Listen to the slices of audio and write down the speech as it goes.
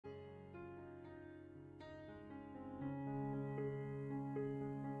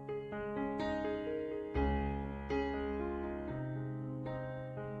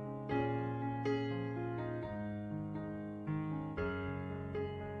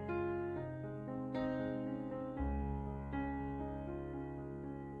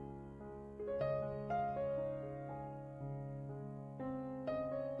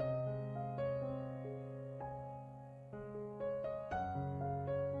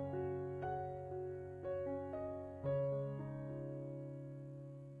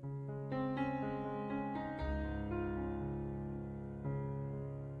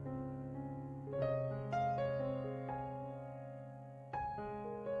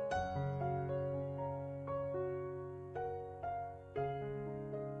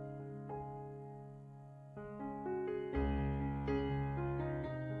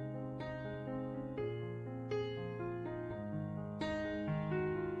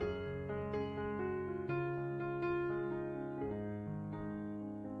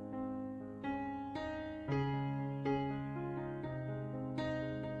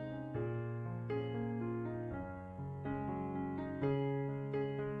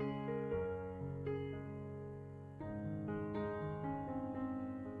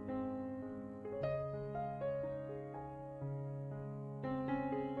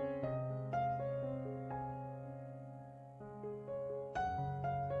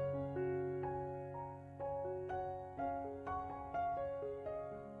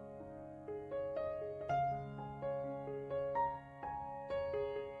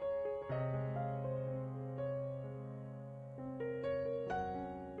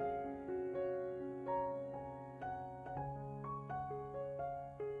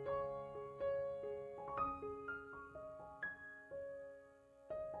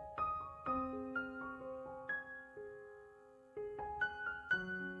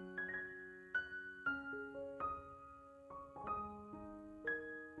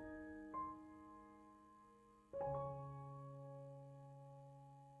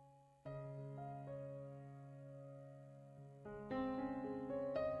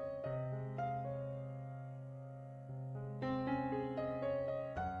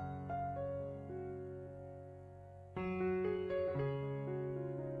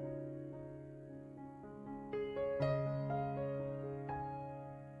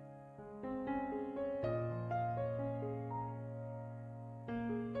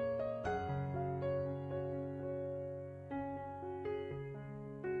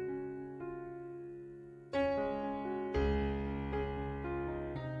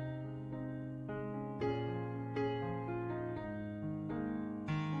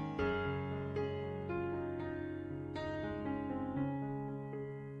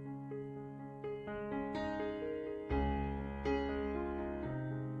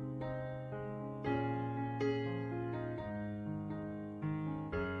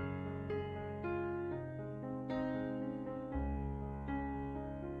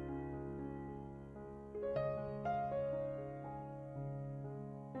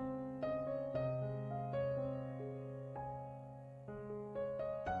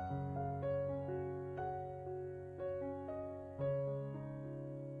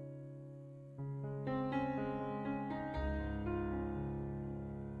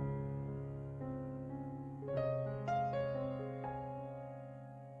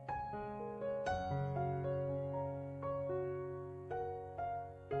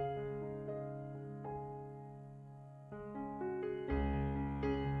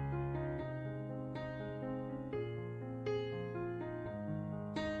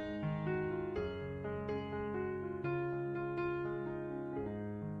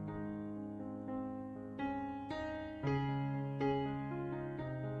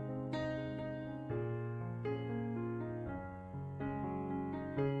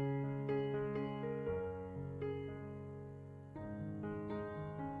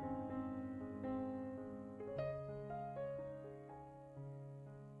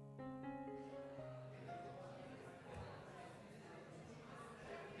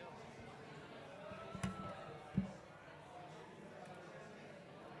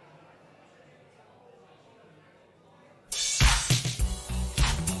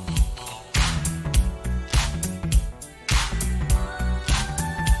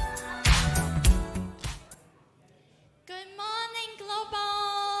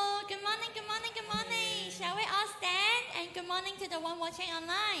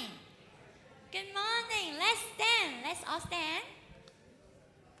time. Good morning. Let's stand. Let's all stand.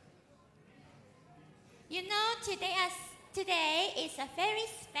 You know, today is a very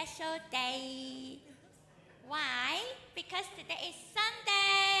special day. Why? Because today is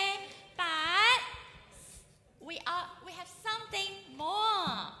Sunday, but we have something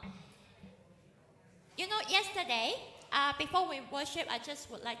more. You know, yesterday, before we worship, I just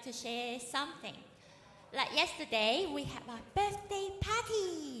would like to share something. Like yesterday, we had a birthday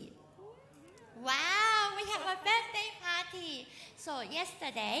party. Wow, we have a birthday party. So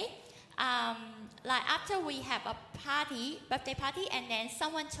yesterday, like after we have a birthday party, and then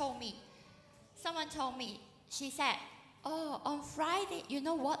someone told me, she said, oh, on Friday, you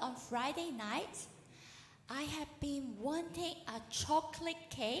know what, on Friday night, I have been wanting a chocolate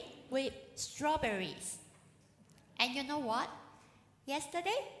cake with strawberries. And you know what?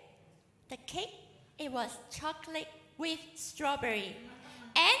 Yesterday, the cake, it was chocolate with strawberry.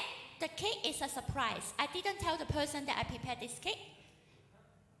 And the cake is a surprise. I didn't tell the person that I prepared this cake.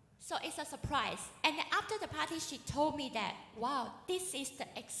 So it's a surprise. And then after the party, she told me that, wow, this is the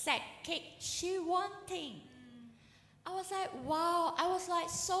exact cake she wanting. I was like, wow. I was like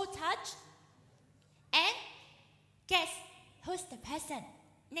so touched. And guess who's the person?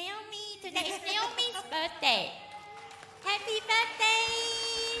 Naomi. Today is Naomi's birthday. Happy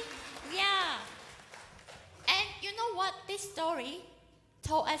birthday! Yeah. And you know what? This story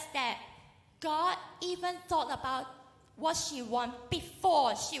told us that God even thought about what she wants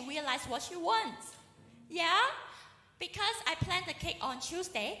before she realized what she wants. Yeah? Because I planned the cake on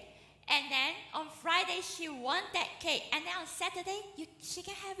Tuesday, and then on Friday she wants that cake, and then on Saturday she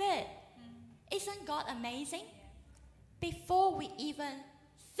can have it. Isn't God amazing? Before we even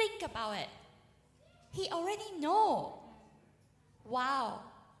think about it, He already knows. Wow.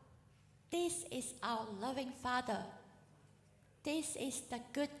 This is our loving Father. This is the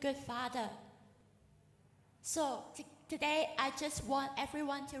good Father. So today, I just want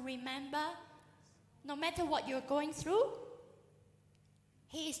everyone to remember, no matter what you're going through,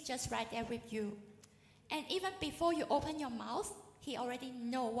 He is just right there with you. And even before you open your mouth, He already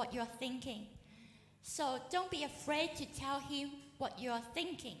knows what you're thinking. So don't be afraid to tell Him what you're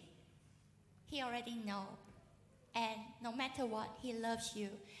thinking. He already knows. And no matter what, He loves you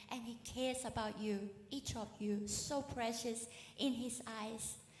and He cares about you, each of you, so precious in His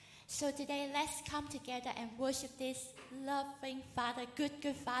eyes. So today, let's come together and worship this loving Father,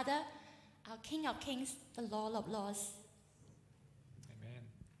 good Father, our King of Kings, the Lord of Lords.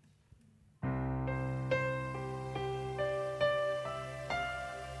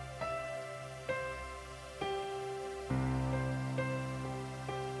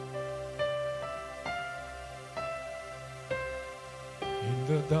 In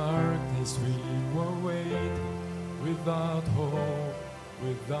the darkness we were waiting, without hope,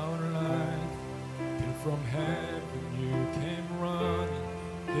 without light, till from heaven you came running.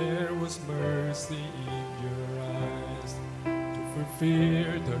 There was mercy in your eyes, to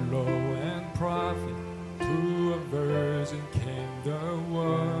fulfill the law and prophet. To a virgin came the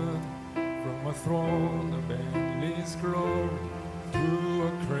word, from a throne of endless glory to a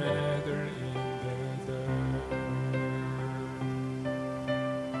cradle in the dirt.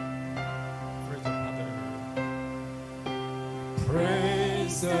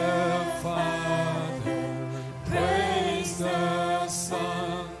 Praise the Father, praise the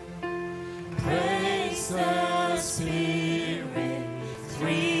Son, praise the Spirit,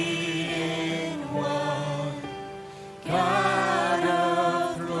 three in one. God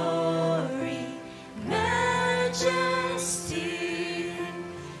of glory, majesty,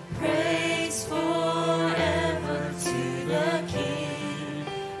 praise forever to the King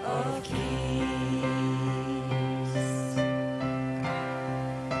of Kings.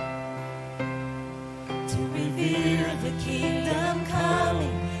 The kingdom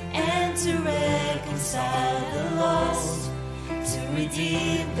coming, and to reconcile the lost, to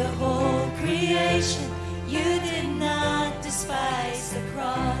redeem the whole creation. You did not despise the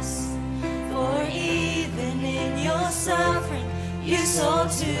cross, for even in your suffering you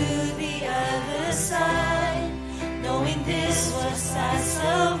sold to the other side. Knowing this was our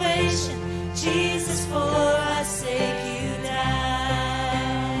salvation, Jesus, for our sake you died.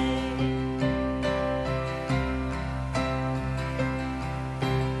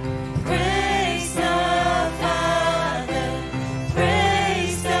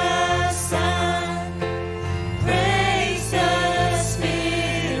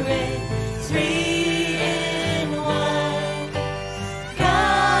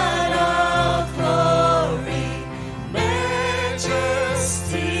 God of glory.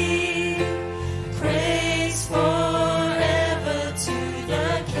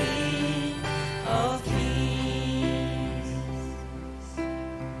 King of Kings.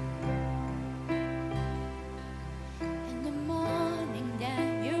 In the morning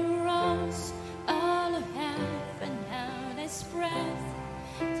that you rose, all of heaven held its breath,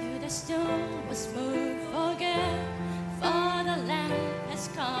 till the stone was moved again, for the Lamb has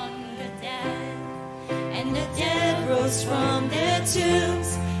conquered death. And the dead rose from their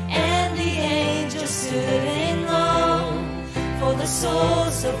tombs, and the angels stood in awe, for the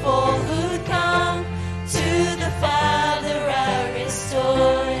souls of all who'd come to the Father are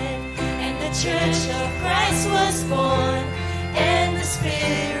restored. And the Church of Christ was born, and the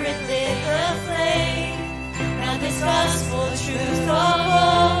Spirit lit the flame. Now this gospel truth of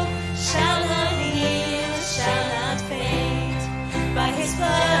all shall not heal, shall not fade. By His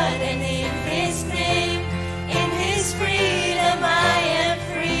blood and in His name, in His freedom I am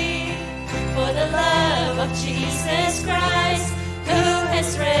free. For the love of Jesus Christ, who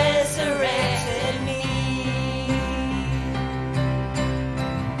has resurrected me.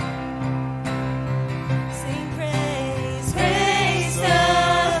 Sing praise, praise the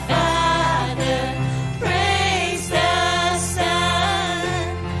Father, praise the Son,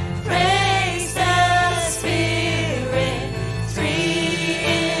 praise the Spirit, three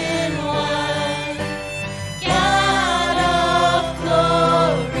in one. God of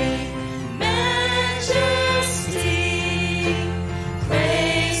glory, majesty,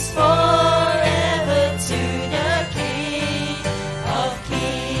 praise forever to the King of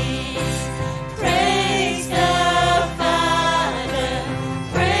Kings. Praise the Father,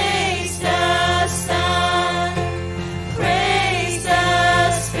 praise the Son, praise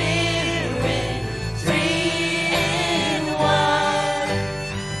the Spirit, three in one.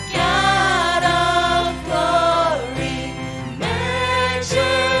 God of glory, majesty,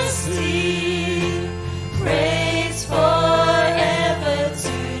 praise forever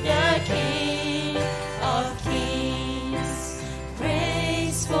to the King of Kings.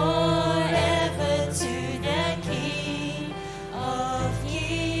 Praise forever to the King of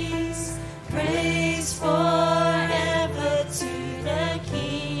Kings. Praise forever to the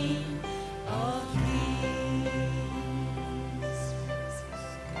King of Kings.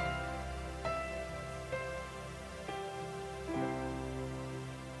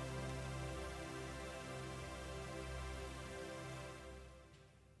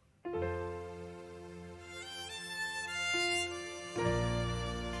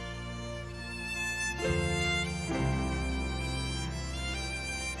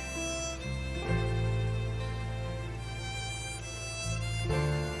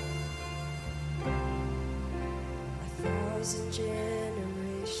 A thousand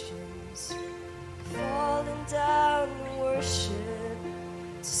generations falling down in worship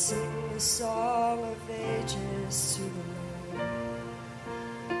to sing the song of ages to the Lamb.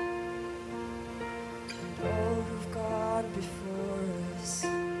 And all who've gone before us,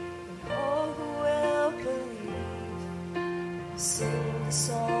 and all who will believe, sing the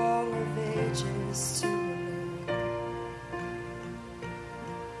song of ages to the Lamb.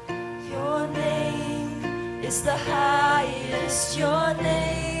 Your name is the highest, your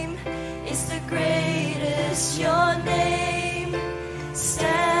name is the greatest, your name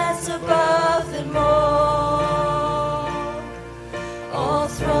stands above them all. All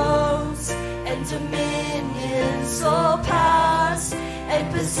thrones and dominions, all powers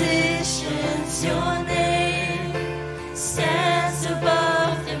and positions, your name stands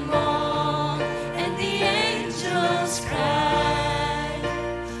above them all. And the angels cry,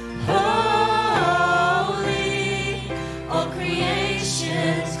 holy, all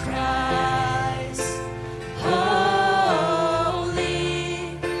creation cries, holy,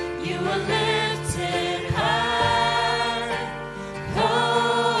 you are lifted high,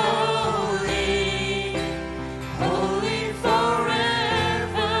 holy, holy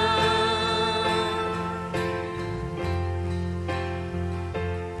forever.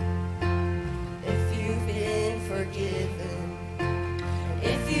 If you've been forgiven,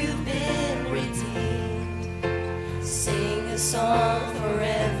 if you've been redeemed, sing a song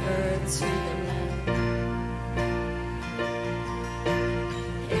forever to the Lamb.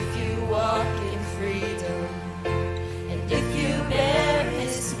 If you walk in freedom, and if you bear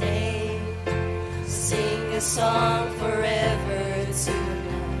His name, sing a song forever to the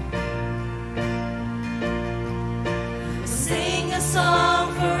Lamb. Sing a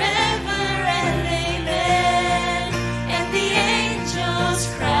song forever and amen. And the angels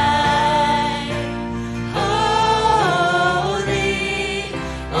cry, holy,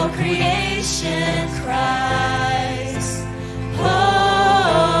 all creation cries,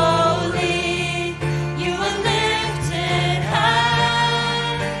 holy, you are lifted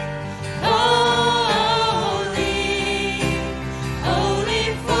high,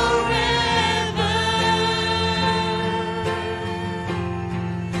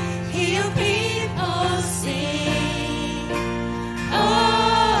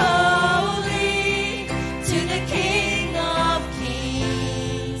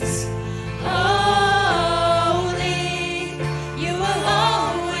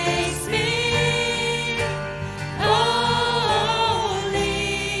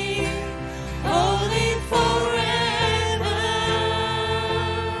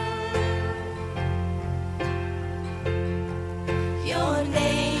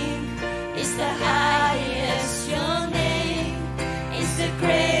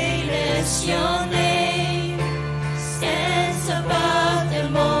 your name stands above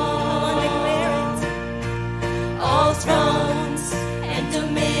them all. Declare it. All thrones and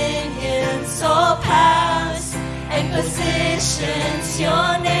dominions, all powers and positions,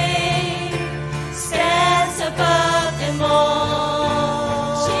 your name stands above them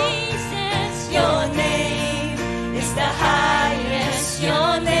all. Jesus, your name is the highest,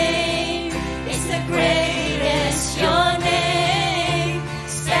 your name is the greatest, your name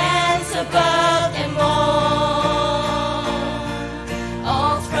stands above them all.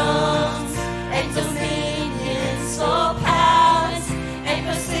 All thrones and dominions, all powers and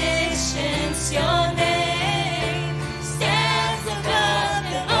positions, your name stands above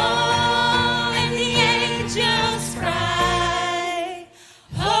them all. And the angels cry,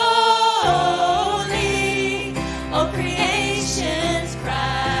 holy, all creations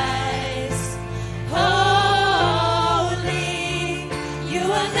cries, holy, you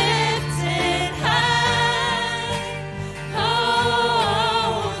are lifted high,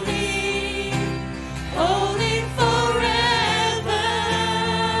 holy, holy forever.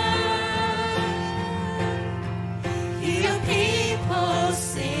 Your people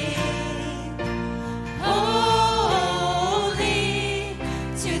sing, holy,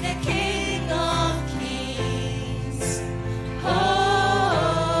 to the King of Kings.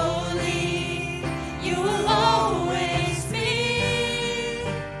 Holy, you will always be.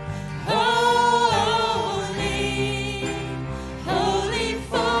 Holy, holy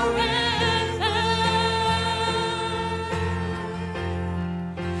forever.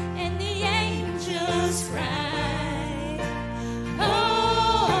 And the angels cry,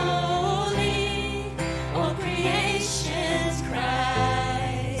 holy, all creations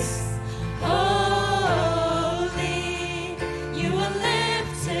cries, holy, you are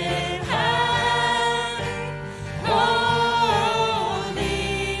lifted high, holy,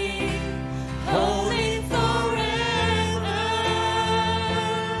 holy forever.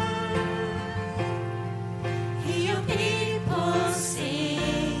 Your people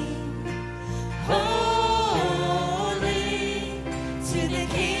sing, holy, to the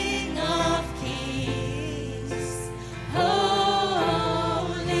King of Kings. Holy,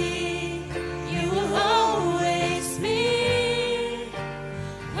 you will always be.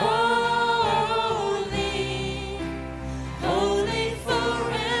 Holy, holy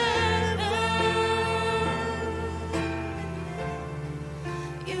forever.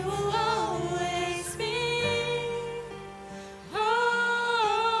 You will always be. Holy,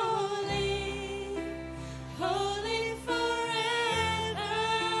 holy forever.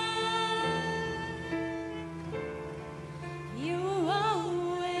 You will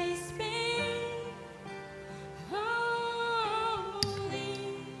always be. Holy,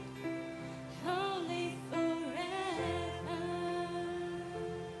 holy forever.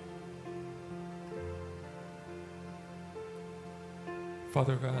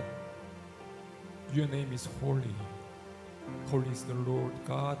 Father God, your name is holy. Holy is the Lord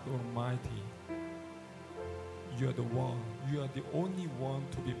God Almighty. You are the one, you are the only one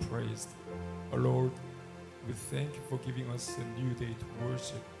to be praised. Oh Lord, we thank you for giving us a new day to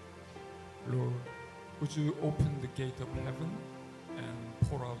worship. Lord, would you open the gate of heaven and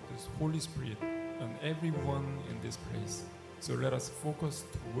pour out this Holy Spirit on everyone in this place. So let us focus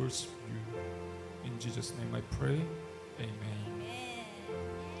to worship you. In Jesus' name I pray. Amen.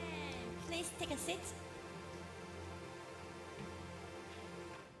 Please take a seat.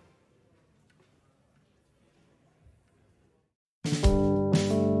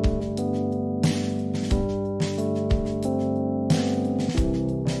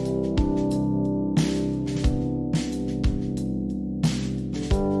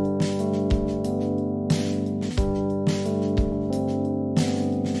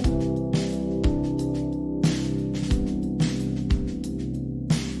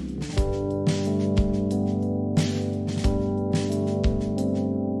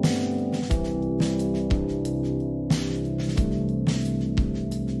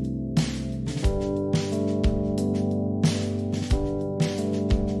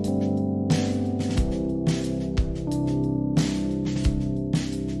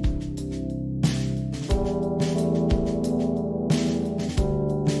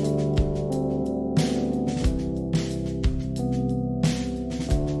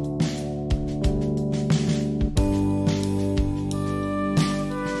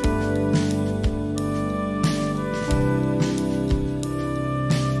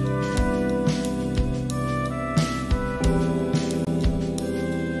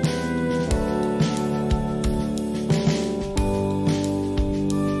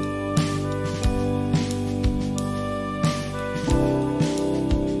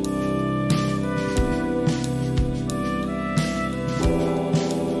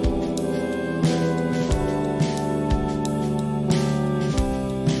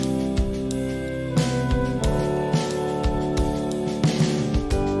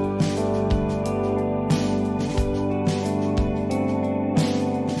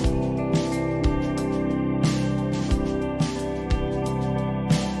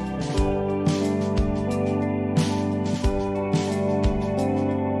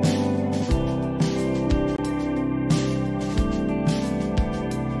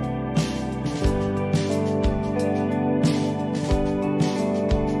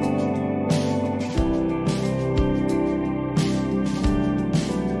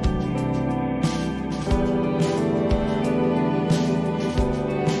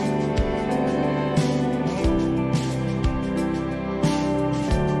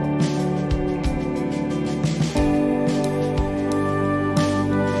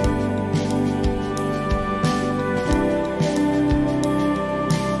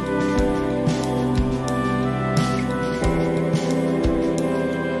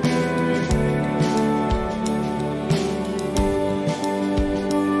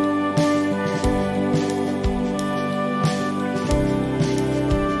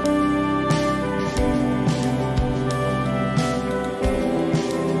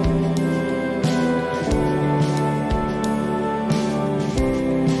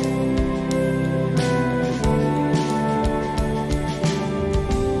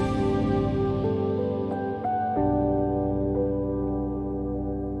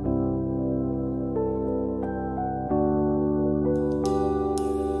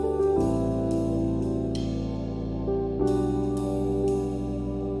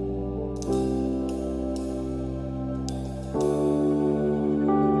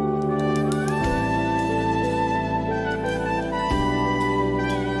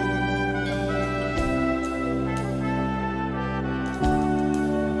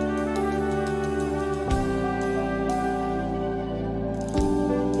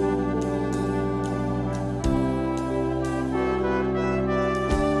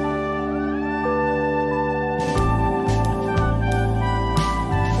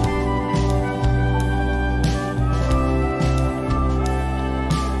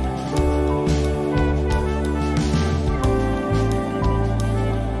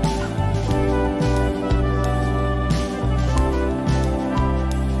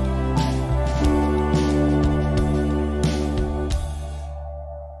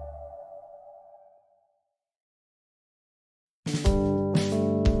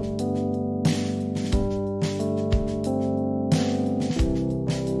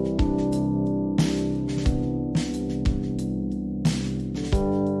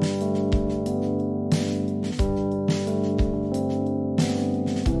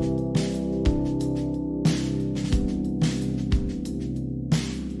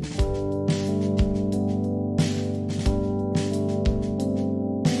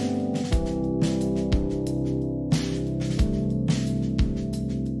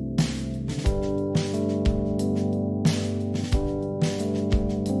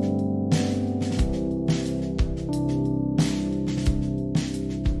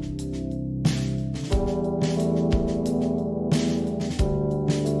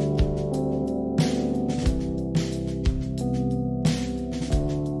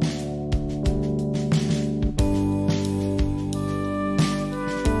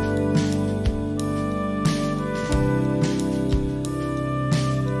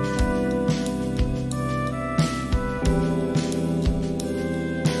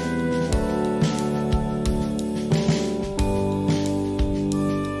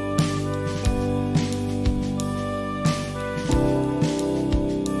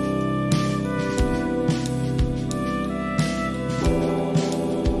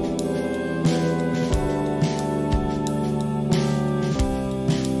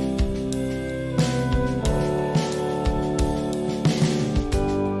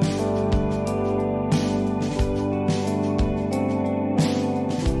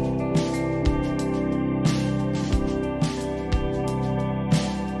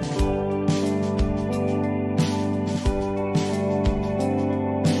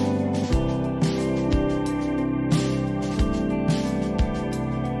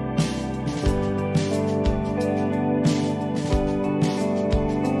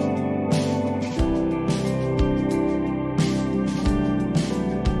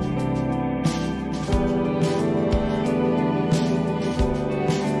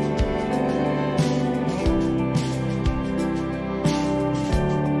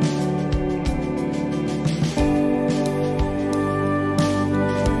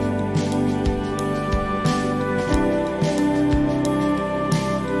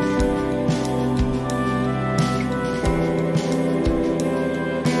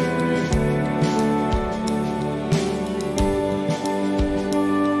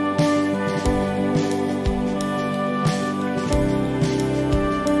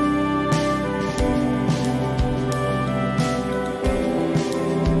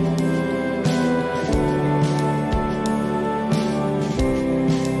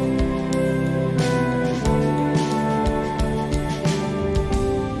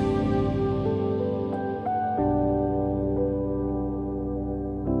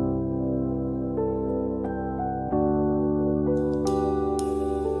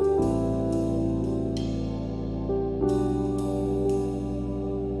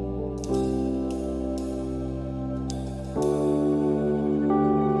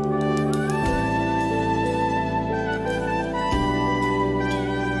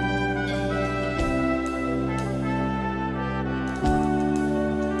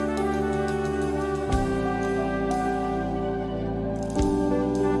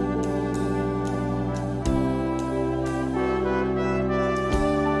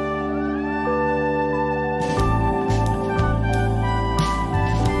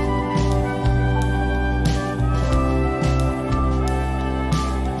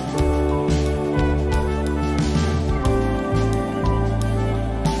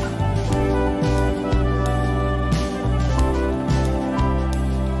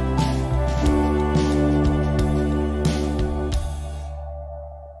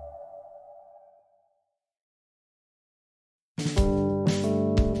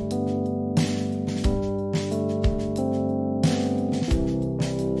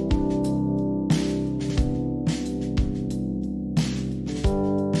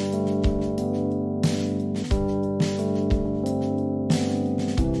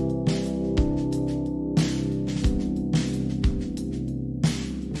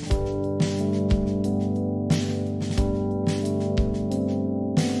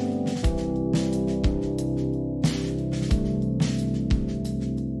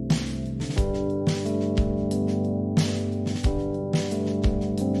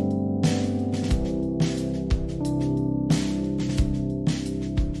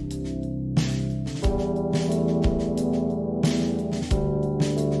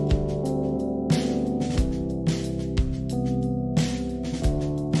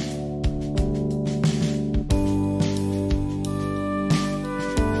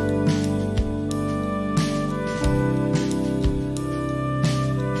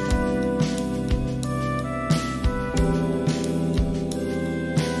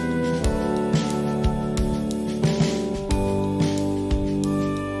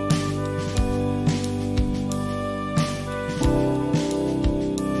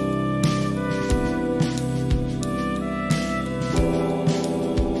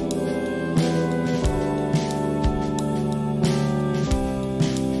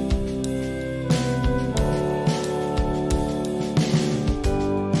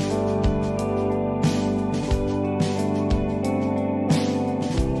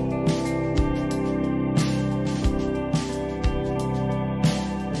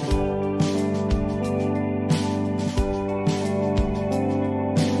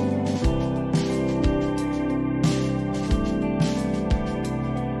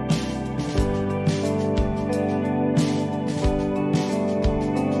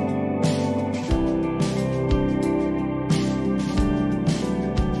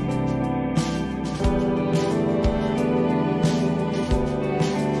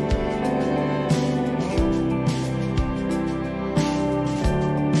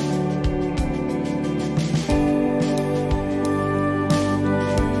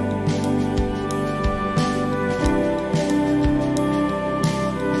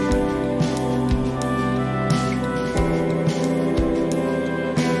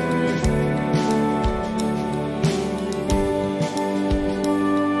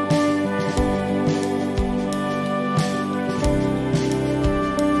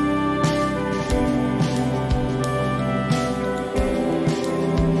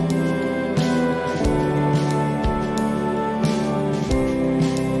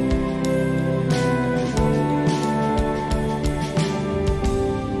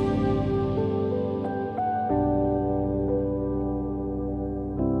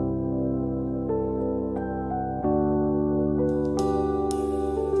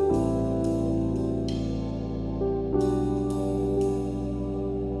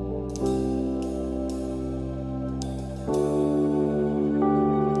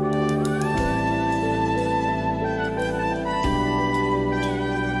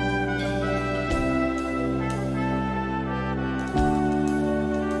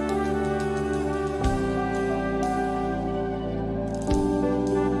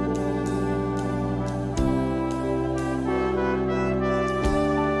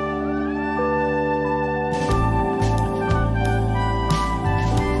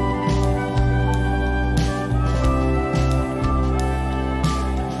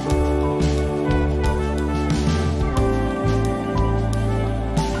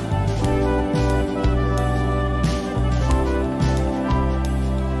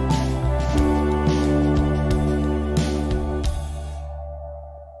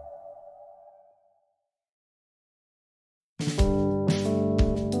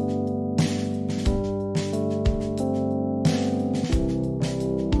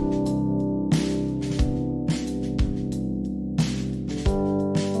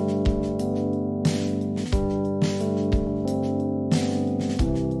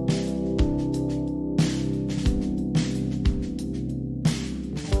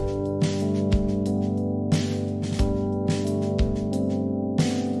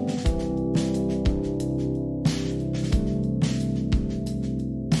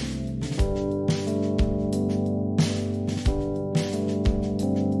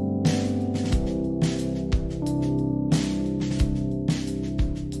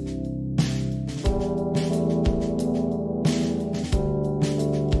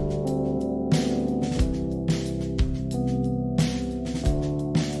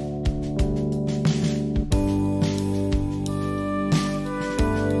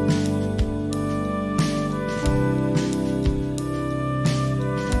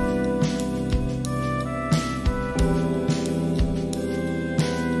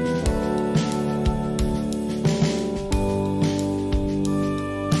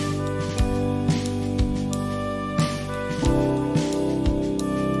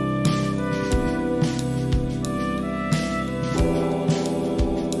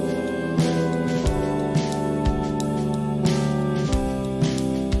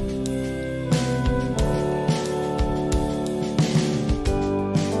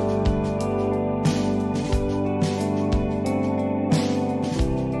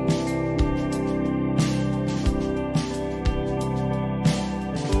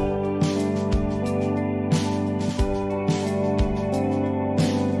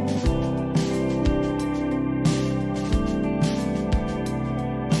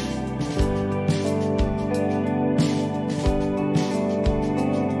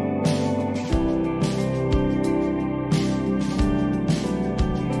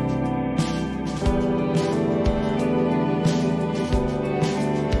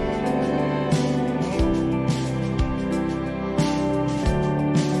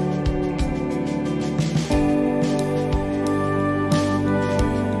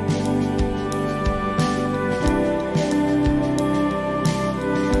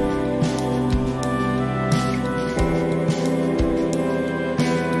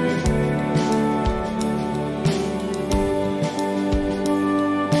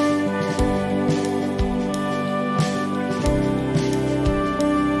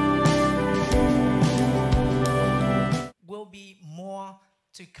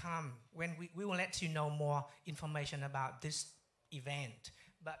 let you know more information about this event.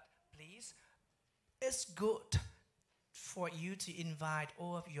 But please, it's good for you to invite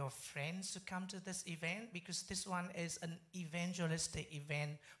all of your friends to come to this event, because this one is an evangelistic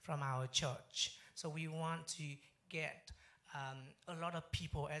event from our church. So we want to get a lot of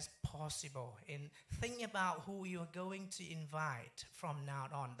people as possible, and think about who you're going to invite from now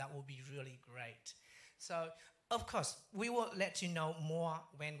on. That will be really great. So of course we will let you know more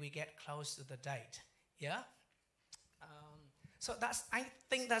when we get close to the date. Yeah. So I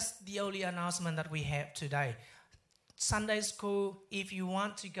think that's the only announcement that we have today. Sunday school, if you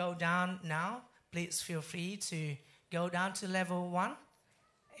want to go down now, please feel free to go down to level 1,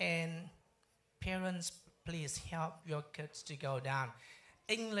 and parents, please help your kids to go down.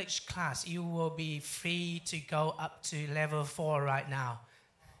 English class, you will be free to go up to level 4 right now.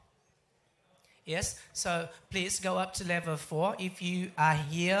 Yes, so please go up to level 4 if you are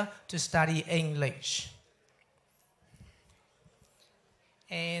here to study English.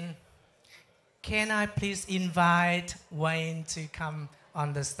 And can I please invite Wayne to come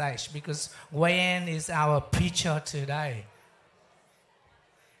on the stage, because Wayne is our preacher today.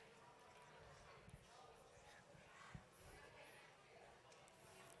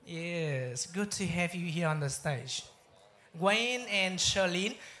 Yes, good to have you here on the stage. Wayne and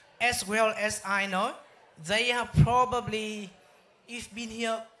Charlene, as well as I know, they are probably, you've been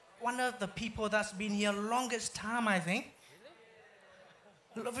here, one of the people that's been here longest time, I think.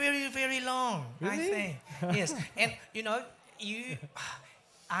 Very, very long, really? I think. Yes, and you know,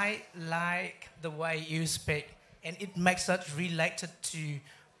 I like the way you speak, and it makes us related to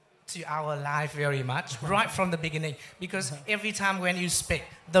our life very much, right from the beginning. Because every time when you speak,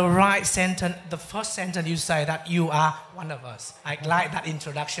 the first sentence you say that you are one of us. I like that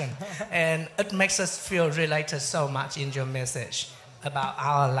introduction, and it makes us feel related so much in your message about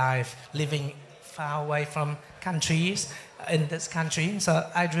our life, living far away from countries in this country. So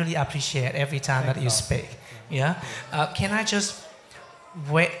I really appreciate every time that you speak. Yeah. Can I just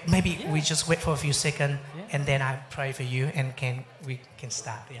wait? Maybe we just wait for a few seconds, and then I pray for you, and we can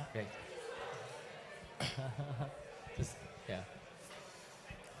start. Yeah. Great.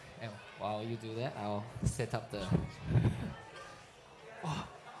 And while you do that, I'll set up the. Oh,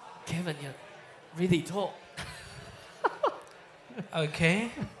 Kevin, you're really tall.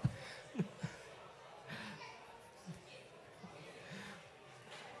 Okay.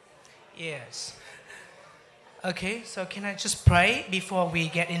 Yes. Okay, so can I just pray before we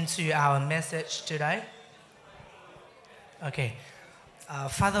get into our message today? Okay.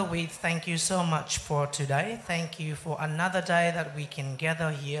 Father, we thank you so much for today. Thank you for another day that we can gather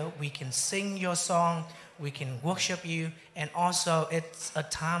here. We can sing your song. We can worship you. And also, it's a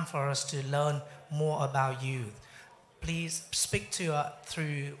time for us to learn more about you. Please speak to us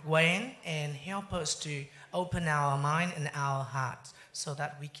through Wayne and help us to open our mind and our hearts so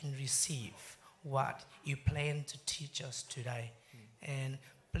that we can receive what you plan to teach us today. And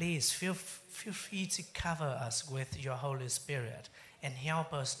please feel free to cover us with your Holy Spirit and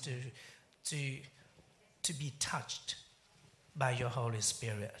help us to be touched by your Holy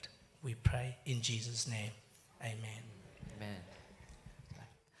Spirit. We pray in Jesus' name. Amen. Amen.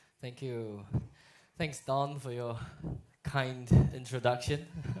 Thank you. Thanks, Don, for your kind introduction.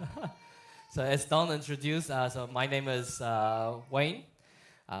 So as Don introduced, so my name is Wayne.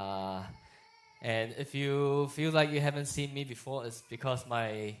 And if you feel like you haven't seen me before, it's because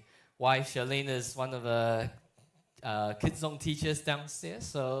my wife, Charlene, is one of the Kids Zone teachers downstairs.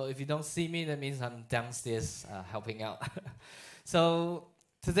 So if you don't see me, that means I'm downstairs helping out. So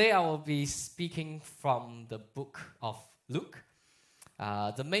today I will be speaking from the book of Luke.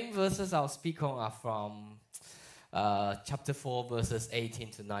 The main verses I'll speak on are from chapter 4, verses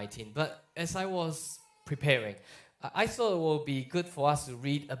 18 to 19. But as I was preparing, I thought it would be good for us to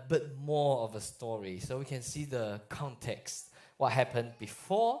read a bit more of a story so we can see the context, what happened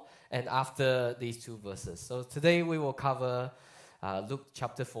before and after these two verses. So today we will cover Luke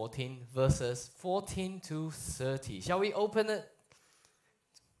chapter 14, verses 14 to 30. Shall we open it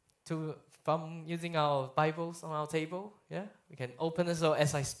from using our Bibles on our table? Yeah, we can open it so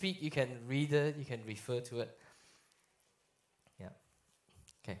as I speak you can read it, you can refer to it. Yeah.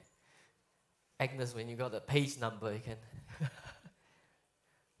 Okay. Agnes, when you got the page number, you can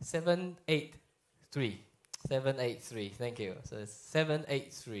 783. 783. Thank you. So it's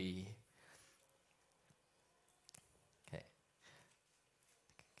 783. Okay.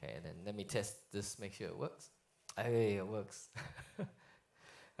 Okay, and then let me test this, make sure it works. Hey, it works.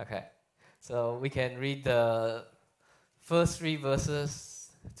 Okay. So we can read the first 3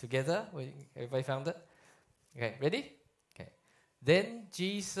 verses together. Everybody found it? Okay, ready? Okay. Then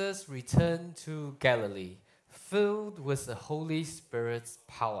Jesus returned to Galilee, filled with the Holy Spirit's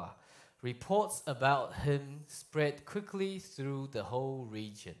power. Reports about him spread quickly through the whole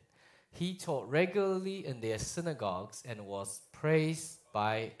region. He taught regularly in their synagogues and was praised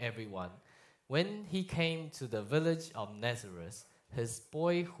by everyone. When he came to the village of Nazareth, his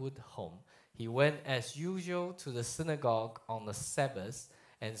boyhood home, he went as usual to the synagogue on the Sabbath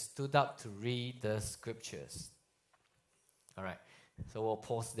and stood up to read the scriptures. All right, so we'll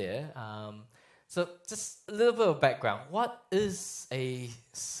pause there. So just a little bit of background. What is a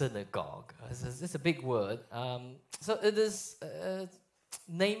synagogue? It's a big word. So it is a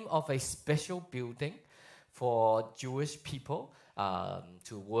name of a special building for Jewish people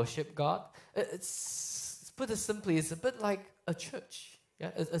to worship God. It's put it simply, it's a bit like a church.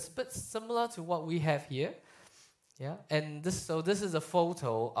 Yeah, it's a bit similar to what we have here. Yeah, and this is a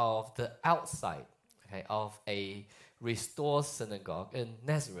photo of the outside, okay, of a restored synagogue in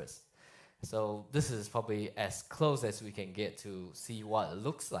Nazareth. So this is probably as close as we can get to see what it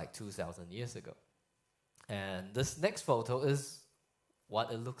looks like 2,000 years ago. And this next photo is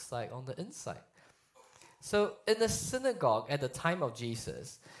what it looks like on the inside. So in the synagogue at the time of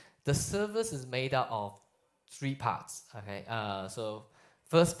Jesus, the service is made up of 3 parts. Okay, so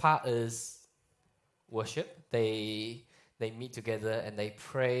first part is worship. They meet together and they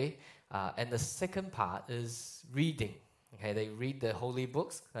pray. And the second part is reading. Okay, they read the holy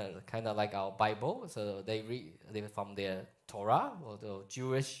books, kind of like our Bible. So they read from their Torah or the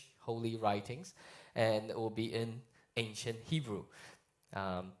Jewish holy writings, and it will be in ancient Hebrew.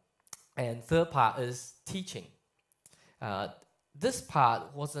 And third part is teaching. This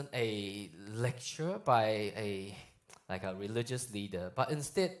part wasn't a lecture by a religious leader, but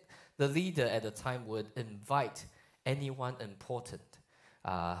instead the leader at the time would invite anyone important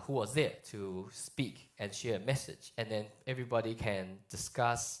who was there to speak and share a message, and then everybody can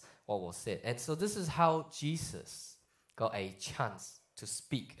discuss what was said. And so this is how Jesus got a chance to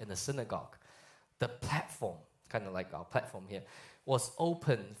speak in the synagogue. The platform, kind of like our platform here, was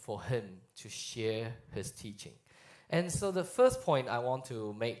open for him to share his teaching. And so the first point I want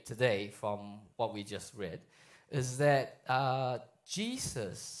to make today from what we just read is that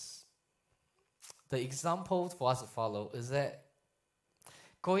Jesus, the example for us to follow is that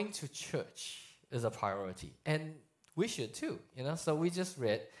going to church is a priority, and we should too, So we just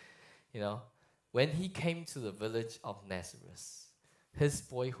read, when he came to the village of Nazareth, his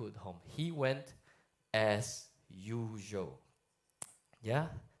boyhood home, he went as usual. Yeah?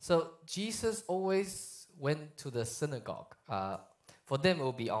 So Jesus always went to the synagogue. For them, it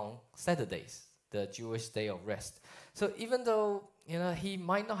will be on Saturdays, the Jewish day of rest. So even though, he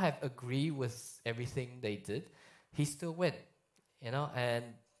might not have agreed with everything they did, he still went. And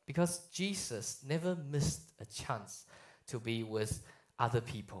because Jesus never missed a chance to be with other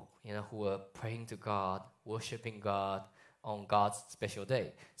people, who were praying to God, worshiping God on God's special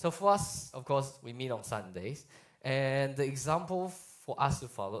day. So for us, of course, we meet on Sundays, and the example for us to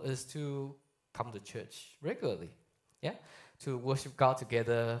follow is to come to church regularly, to worship God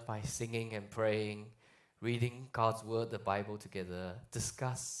together by singing and praying, reading God's word, the Bible together,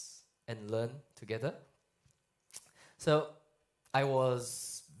 discuss and learn together. So I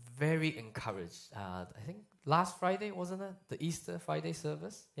was very encouraged. I think last Friday, wasn't it? The Easter Friday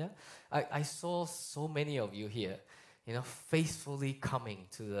service, I saw so many of you here, faithfully coming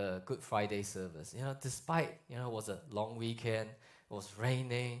to the Good Friday service. Despite, it was a long weekend, it was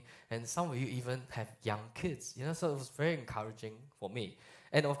raining, and some of you even have young kids, so it was very encouraging for me.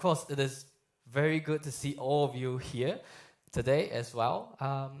 And of course, it is very good to see all of you here today as well,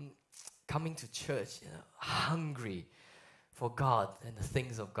 coming to church, hungry for God and the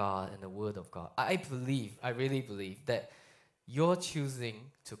things of God and the Word of God. I really believe that your choosing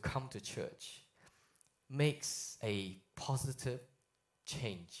to come to church makes a positive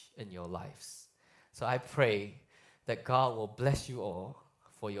change in your lives. So I pray that God will bless you all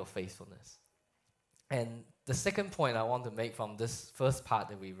for your faithfulness. And the second point I want to make from this first part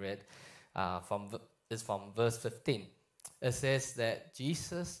that we read is from verse 15. It says that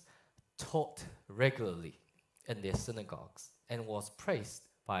Jesus taught regularly in their synagogues and was praised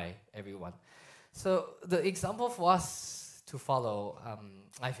by everyone. So the example for us to follow,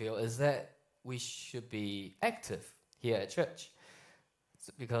 I feel, is that we should be active here at church,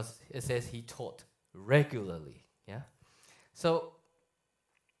 because it says he taught regularly. So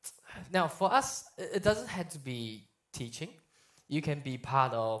now for us, it doesn't have to be teaching. You can be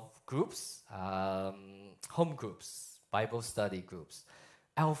part of groups, home groups, Bible study groups.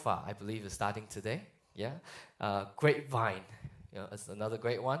 Alpha, I believe, is starting today. Grapevine, it's another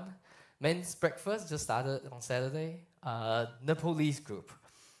great one. men's breakfast just started on Saturday. Nepalese group,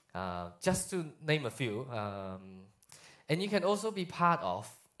 just to name a few. And you can also be part of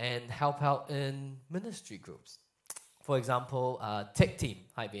and help out in ministry groups. For example, tech team.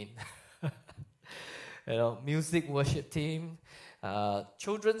 Hi, Bin. Music worship team,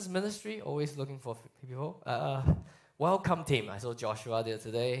 children's ministry. Always looking for people. Welcome team. I saw Joshua there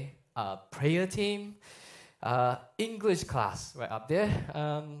today. Prayer team, English class right up there.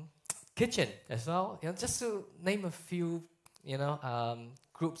 Kitchen as well. Just to name a few,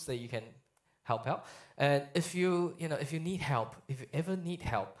 groups that you can help out. And if you need help, if you ever need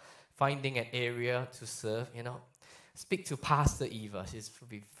help finding an area to serve, speak to Pastor Eva. She's will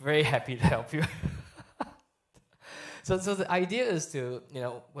be very happy to help you. So the idea is to,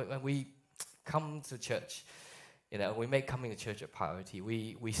 when we come to church, we make coming to church a priority.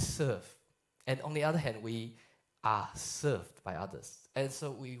 We serve. And on the other hand, we are served by others. And so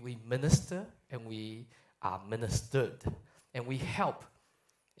we minister and we are ministered. And we help.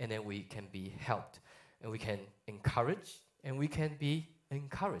 And then we can be helped. And we can encourage. And we can be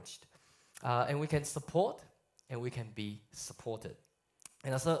encouraged. And we can support. And we can be supported.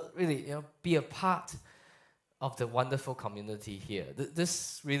 And also really, be a part of the wonderful community here.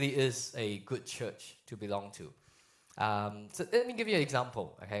 This really is a good church to belong to. So let me give you an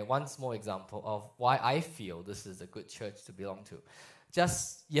example, okay? One small example of why I feel this is a good church to belong to.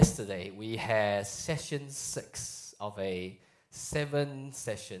 Just yesterday, we had session 6 of a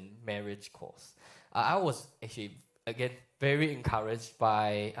 7-session marriage course. I was actually, again, very encouraged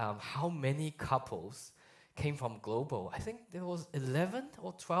by how many couples came from Global. I think there was 11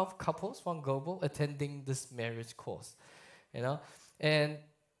 or 12 couples from Global attending this marriage course, And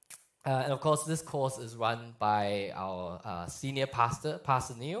of course, this course is run by our senior pastor,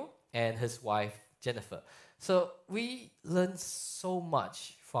 Pastor Neil, and his wife, Jennifer. So we learned so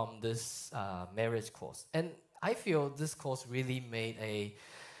much from this marriage course. And I feel this course really made a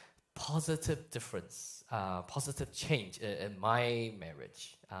positive difference, positive change in my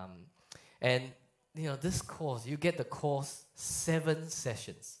marriage. And this course, you get the course 7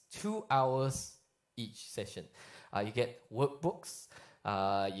 sessions, 2 hours each session. You get workbooks.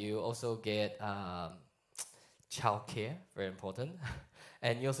 You also get childcare, very important.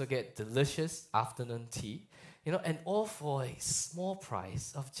 And you also get delicious afternoon tea. And all for a small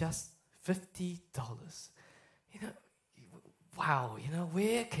price of just $50. Wow,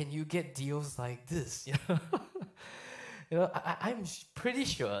 where can you get deals like this? I'm pretty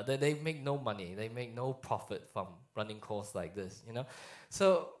sure that they make no money. They make no profit from running courses like this,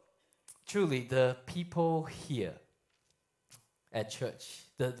 So, truly, the people here at church,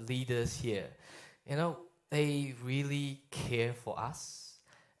 the leaders here, they really care for us.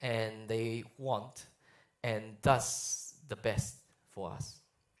 And they want and does the best for us.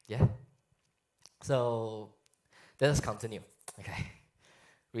 Yeah? So, let us continue. Okay.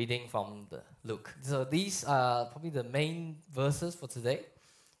 Reading from the Luke. So these are probably the main verses for today.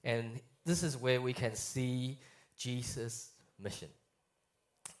 And this is where we can see Jesus' mission.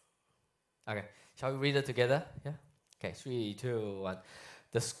 Okay, shall we read it together? Yeah? Okay, 3, 2, 1.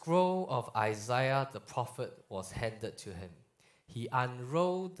 The scroll of Isaiah the prophet was handed to him. He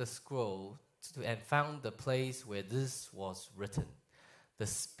unrolled the scroll and found the place where this was written. The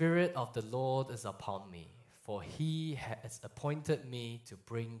Spirit of the Lord is upon me, for he has appointed me to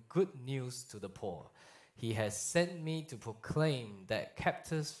bring good news to the poor. He has sent me to proclaim that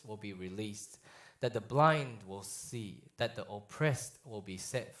captives will be released, that the blind will see, that the oppressed will be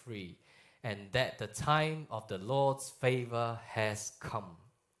set free, and that the time of the Lord's favor has come.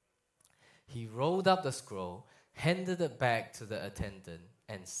 He rolled up the scroll, handed it back to the attendant,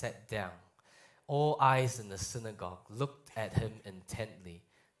 and sat down. All eyes in the synagogue looked at him intently.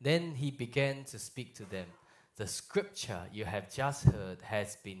 Then he began to speak to them. The scripture you have just heard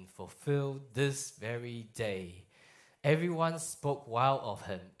has been fulfilled this very day. Everyone spoke well of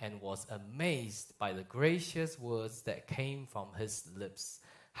him and was amazed by the gracious words that came from his lips.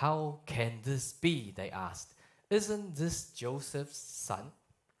 How can this be? They asked. Isn't this Joseph's son?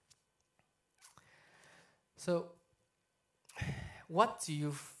 So, what do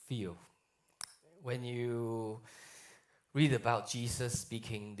you feel when you read about Jesus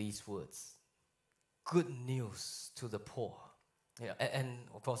speaking these words? Good news to the poor. And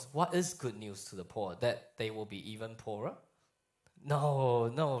of course, what is good news to the poor? That they will be even poorer?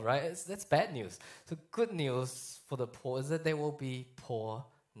 No, right? That's bad news. So good news for the poor is that they will be poor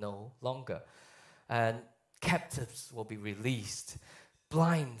no longer. And captives will be released.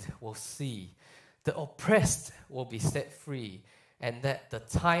 Blind will see. The oppressed will be set free. And that the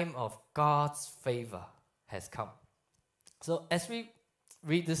time of God's favor has come. So as we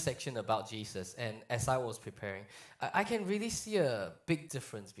read this section about Jesus, and as I was preparing, I can really see a big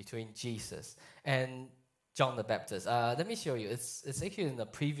difference between Jesus and John the Baptist. Let me show you. It's actually in the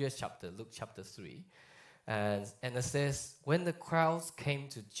previous chapter, Luke chapter 3. And it says, when the crowds came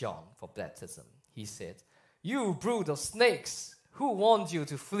to John for baptism, he said, "You brood of snakes, who warned you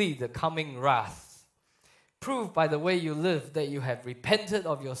to flee the coming wrath? Prove by the way you live that you have repented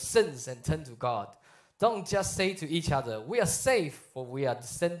of your sins and turned to God. Don't just say to each other, 'We are safe, for we are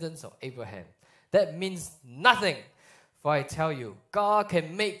descendants of Abraham.' That means nothing. For I tell you, God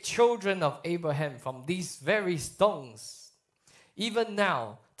can make children of Abraham from these very stones. Even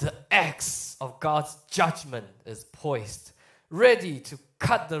now, the axe of God's judgment is poised, ready to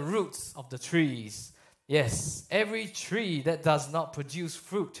cut the roots of the trees. Yes, every tree that does not produce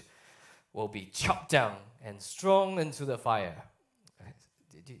fruit will be chopped down and thrown into the fire."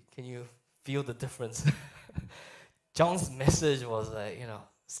 Can you feel the difference? John's message was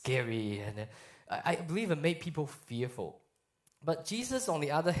scary, and I believe it made people fearful. But Jesus, on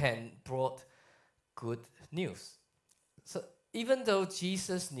the other hand, brought good news. So even though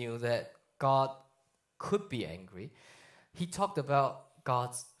Jesus knew that God could be angry, he talked about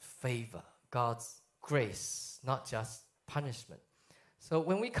God's favor, God's grace, not just punishment. So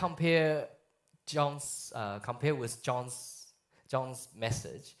when we compare with John's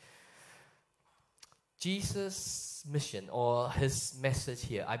message, Jesus' mission or his message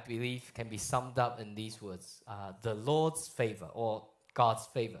here, I believe, can be summed up in these words: the Lord's favor or God's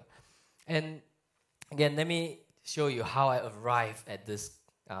favor. And again, let me show you how I arrived at this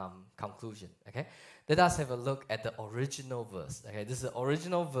conclusion. Okay, let us have a look at the original verse. Okay, this is the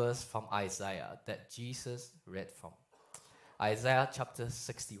original verse from Isaiah that Jesus read from. Isaiah chapter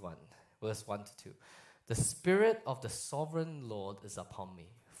 61, verse 1 to 2. "The Spirit of the Sovereign Lord is upon me,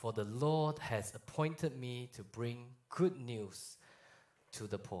 for the Lord has appointed me to bring good news to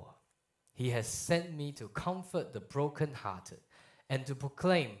the poor. He has sent me to comfort the brokenhearted and to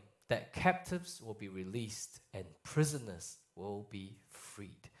proclaim that captives will be released and prisoners will be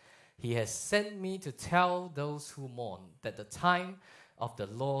freed. He has sent me to tell those who mourn that the time of the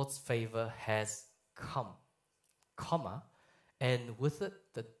Lord's favor has come, and with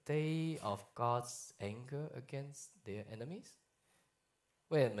it the day of God's anger against their enemies."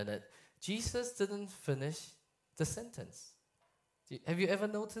 Wait a minute. Jesus didn't finish the sentence. Have you ever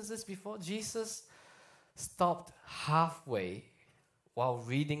noticed this before? Jesus stopped halfway while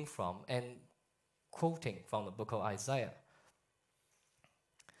reading from and quoting from the book of Isaiah.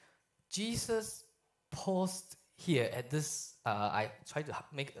 Jesus paused here at this, I try to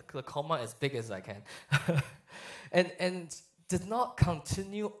make the comma as big as I can, and did not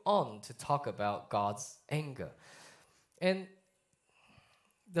continue on to talk about God's anger. And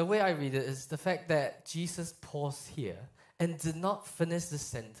the way I read it is the fact that Jesus paused here and did not finish the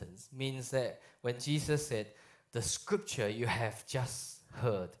sentence means that when Jesus said, "The scripture you have just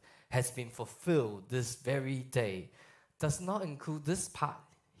heard has been fulfilled this very day," does not include this part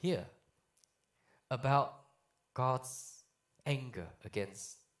here about God's anger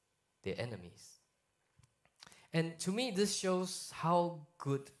against their enemies. And to me, this shows how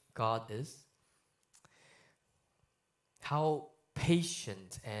good God is, how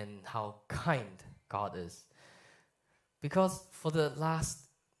patient and how kind God is. Because for the last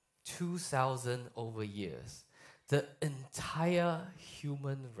 2,000 over years, the entire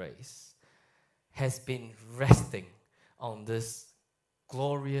human race has been resting on this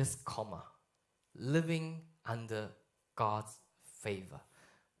glorious comma, living under God's favor,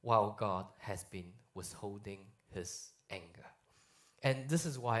 while God has been withholding his anger. And this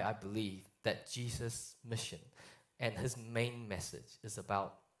is why I believe that Jesus' mission and his main message is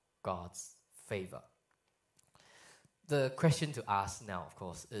about God's favor. The question to ask now, of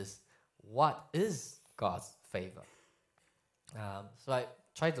course, is what is God's favor? So I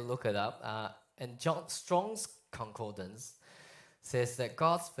tried to look it up, and Strong's Concordance says that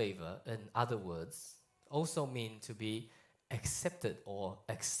God's favor, in other words, also mean to be accepted or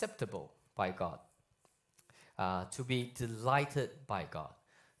acceptable by God, to be delighted by God,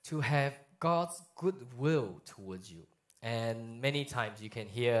 to have God's goodwill towards you. And many times you can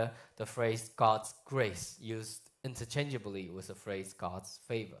hear the phrase God's grace used interchangeably with the phrase God's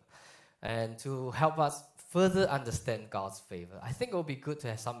favor. And to help us further understand God's favor, I think it will be good to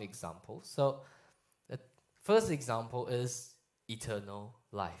have some examples. So the first example is eternal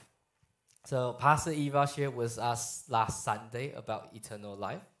life. So Pastor Eva shared with us last Sunday about eternal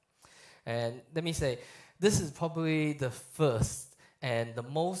life. And let me say, this is probably the first and the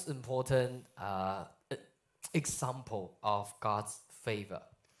most important example of God's favor.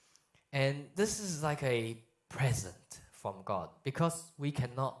 And this is like a present from God because we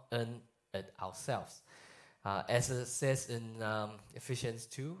cannot earn it ourselves. As it says in Ephesians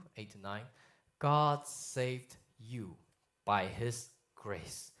 2, 8-9, God saved you by His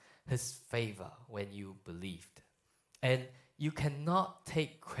grace, His favor when you believed. And you cannot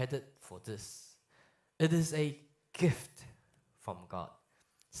take credit for this. It is a gift from God.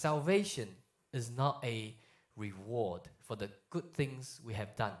 Salvation is not a reward for the good things we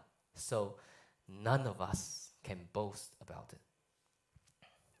have done. So none of us can boast about it.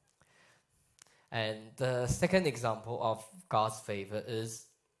 And the second example of God's favor is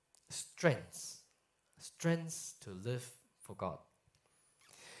strength. Strength to live for God.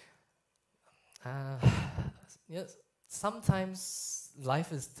 Yes, sometimes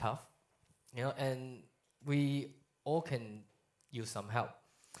life is tough, and we all can use some help.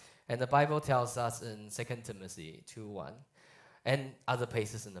 And the Bible tells us in 2 Timothy 2:1 and other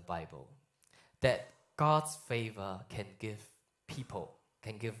places in the Bible that God's favor can give people,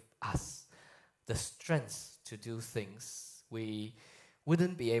 can give us the strength to do things we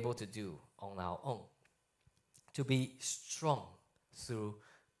wouldn't be able to do on our own. To be strong through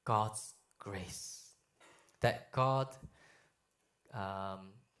God's grace that God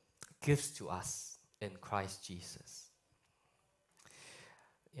gives to us in Christ Jesus.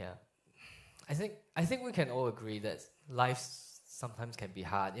 Yeah, I think we can all agree that life sometimes can be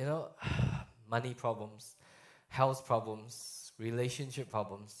hard. Money problems, health problems, relationship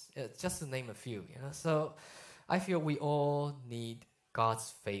problems, just to name a few. So I feel we all need God's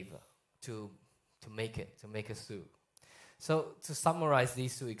favor to make it through. So to summarize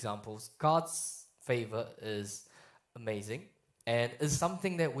these two examples, God's favor is amazing and is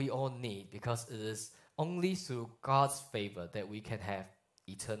something that we all need because it is only through God's favor that we can have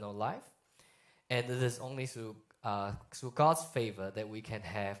eternal life, and it is only through God's favor that we can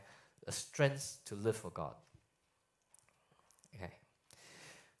have the strength to live for God. Okay,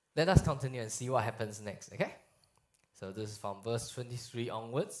 let us continue and see what happens next. Okay, so this is from verse 23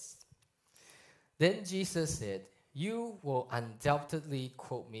 onwards. Then Jesus said, "You will undoubtedly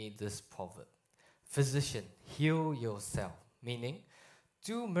quote me this proverb, 'Physician, heal yourself,' meaning,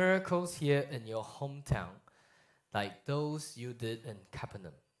 do miracles here in your hometown like those you did in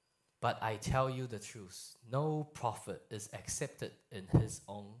Capernaum. But I tell you the truth, no prophet is accepted in his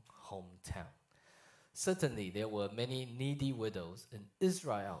own hometown." Certainly there were many needy widows in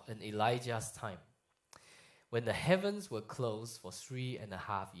Israel in Elijah's time, when the heavens were closed for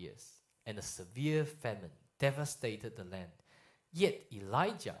 3.5 years, and a severe famine devastated the land. Yet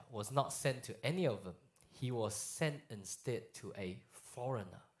Elijah was not sent to any of them. He was sent instead to a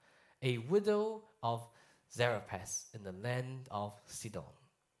foreigner, a widow of Zarephath in the land of Sidon.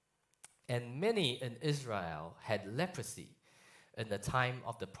 And many in Israel had leprosy in the time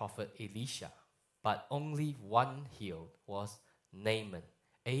of the prophet Elisha, but only one healed was Naaman,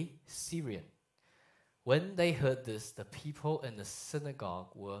 a Syrian. When they heard this, the people in the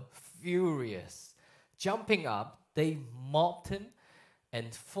synagogue were furious. Jumping up, they mobbed him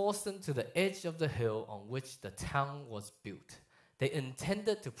and forced him to the edge of the hill on which the town was built. They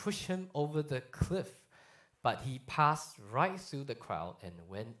intended to push him over the cliff, but he passed right through the crowd and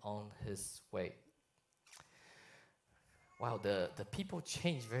went on his way. Wow, the people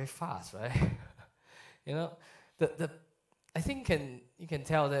changed very fast, right? I think you can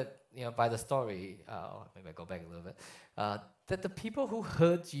tell that by the story. Maybe I go back a little bit. That the people who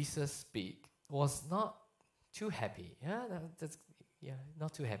heard Jesus speak was not too happy.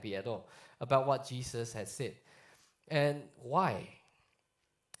 Not too happy at all about what Jesus had said. And why?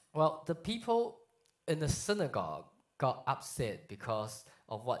 Well, the people in the synagogue got upset because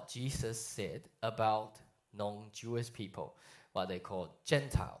of what Jesus said about non-Jewish people, what they call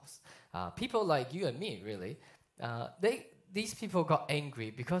Gentiles. People like you and me, really. These people got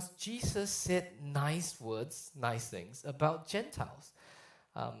angry because Jesus said nice words, nice things about Gentiles.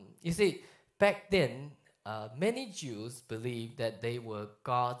 You see, back then, many Jews believed that they were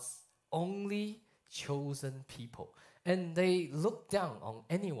God's only chosen people, and they looked down on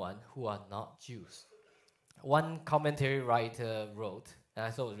anyone who are not Jews. One commentary writer wrote, and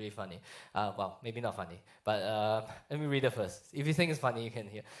I thought it was really funny. Well, maybe not funny, but let me read it first. If you think it's funny, you can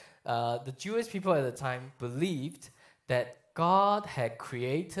hear. The Jewish people at the time believed that God had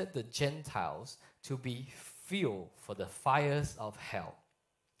created the Gentiles to be fuel for the fires of hell.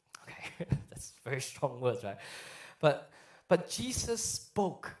 Okay, that's very strong words, right? But Jesus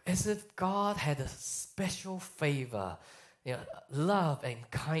spoke as if God had a special favor, love and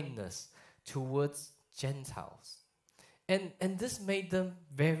kindness towards Gentiles. And this made them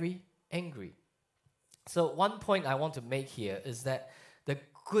very angry. So one point I want to make here is that the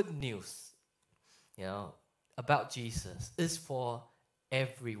good news, about Jesus is for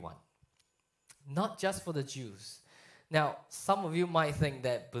everyone, not just for the Jews. Now, some of you might think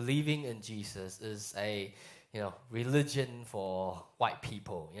that believing in Jesus is a religion for white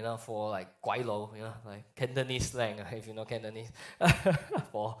people, for like guai lo, like Cantonese slang, if you know Cantonese,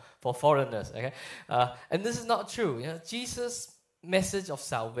 for foreigners, okay? And this is not true. Jesus' message of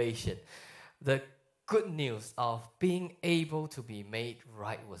salvation, the good news of being able to be made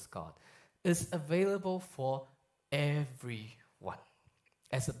right with God, is available for everyone.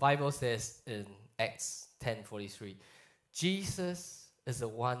 As the Bible says in Acts 10:43, Jesus is the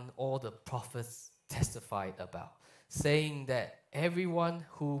one all the prophets testified about, saying that everyone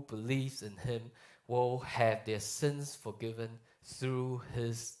who believes in him will have their sins forgiven through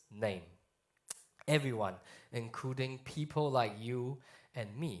his name. Everyone, including people like you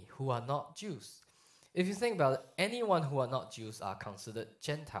and me who are not Jews. If you think about it, anyone who are not Jews are considered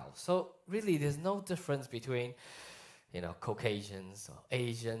Gentiles. So really there's no difference between Caucasians or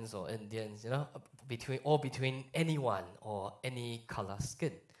Asians or Indians, between anyone or any color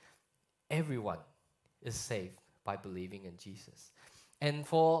skin. Everyone is saved by believing in Jesus. And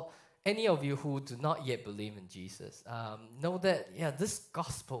for any of you who do not yet believe in Jesus, know that, this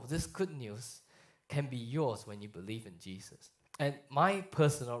gospel, this good news can be yours when you believe in Jesus. And my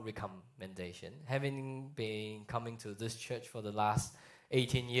personal recommendation, having been coming to this church for the last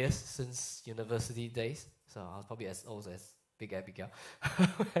 18 years since university days, so I was probably as old as Big Abigail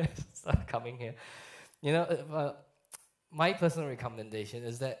when I started coming here. My personal recommendation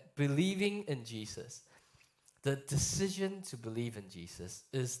is that believing in Jesus, the decision to believe in Jesus,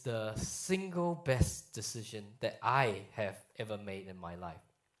 is the single best decision that I have ever made in my life.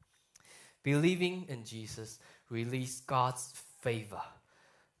 Believing in Jesus released God's favor,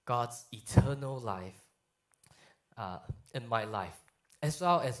 God's eternal life in my life, as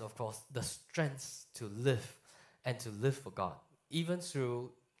well as, of course, the strength to live and to live for God, even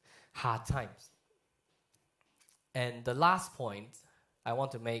through hard times. And the last point I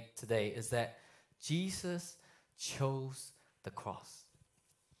want to make today is that Jesus chose the cross.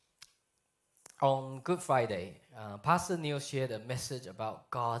 On Good Friday, Pastor Neil shared a message about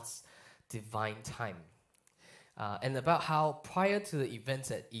God's divine time, and about how prior to the events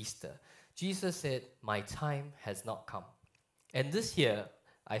at Easter, Jesus said, "My time has not come." And this here,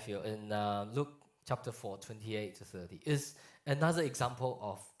 I feel, in Luke chapter 4, 28 to 30, is another example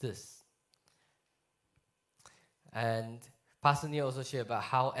of this. And Pastor Neil also shared about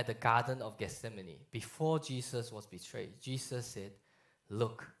how at the Garden of Gethsemane, before Jesus was betrayed, Jesus said,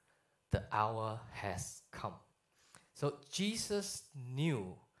 "Look, the hour has come." So Jesus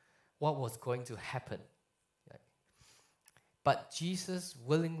knew what was going to happen. But Jesus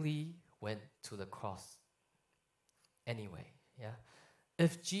willingly went to the cross anyway.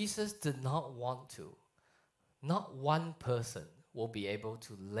 If Jesus did not want to, not one person will be able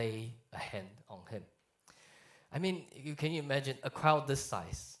to lay a hand on him. I mean, can you imagine a crowd this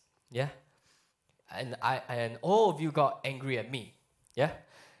size? And all of you got angry at me.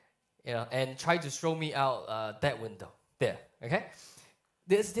 And tried to throw me out that window there. Okay?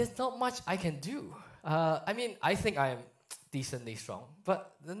 There's not much I can do. I think I am decently strong,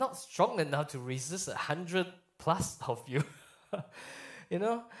 but they're not strong enough to resist 100 plus of you.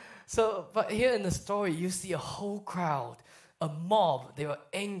 So, but here in the story, you see a whole crowd, a mob. They were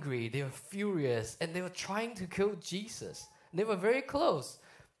angry, they were furious, and they were trying to kill Jesus. They were very close,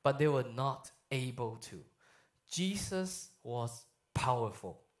 but they were not able to. Jesus was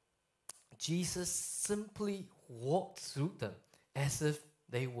powerful. Jesus simply walked through them as if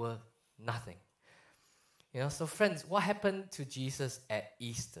they were nothing. So friends, what happened to Jesus at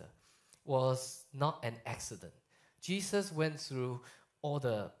Easter was not an accident. Jesus went through all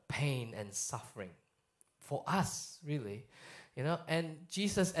the pain and suffering for us, really. And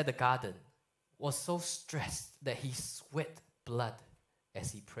Jesus at the garden was so stressed that he sweat blood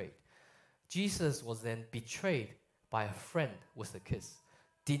as he prayed. Jesus was then betrayed by a friend with a kiss,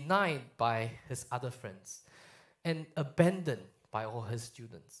 denied by his other friends, and abandoned by all his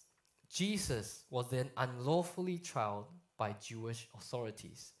students. Jesus was then unlawfully tried by Jewish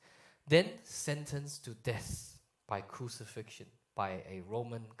authorities, then sentenced to death by crucifixion by a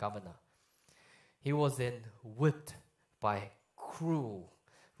Roman governor. He was then whipped by cruel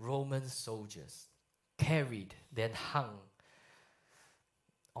Roman soldiers, carried, then hung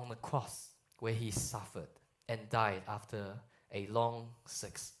on a cross where he suffered and died after a long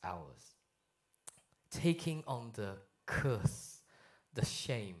 6 hours, taking on the curse, the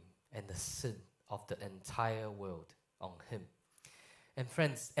shame, and the sin of the entire world on him. And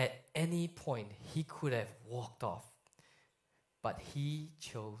friends, at any point he could have walked off, but he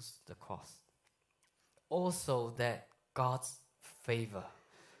chose the cross. also that God's favor,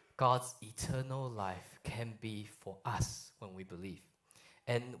 God's eternal life can be for us when we believe.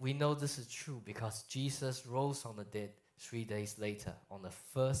 And we know this is true because Jesus rose from the dead 3 days later on the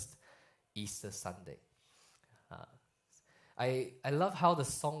first Easter Sunday. I love how the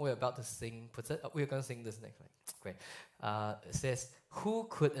song we're about to sing puts it. We're going to sing this next, right? Great. It says, "Who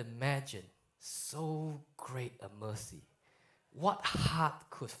could imagine so great a mercy? What heart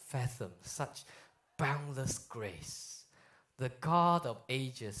could fathom such boundless grace? The God of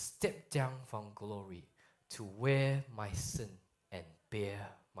ages stepped down from glory to wear my sin and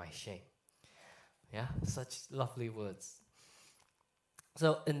bear my shame." Yeah, such lovely words.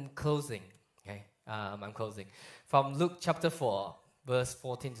 So in closing, okay, I'm closing. From Luke chapter 4, verse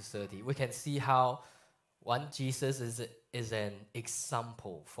 14 to 30, we can see how one, Jesus is an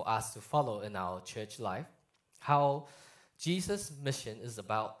example for us to follow in our church life. How Jesus' mission is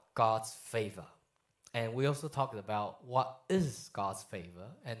about God's favor. And we also talked about what is God's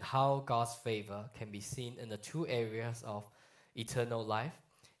favor and how God's favor can be seen in the two areas of eternal life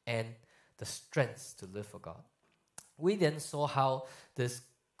and the strength to live for God. We then saw how this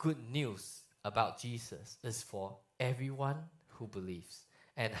good news about Jesus is for everyone who believes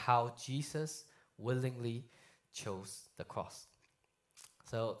and how Jesus willingly chose the cross.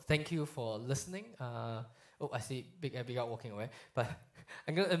 So thank you for listening. I see Big Abby got walking away, but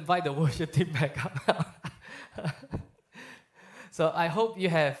I'm going to invite the worship team back up. So I hope you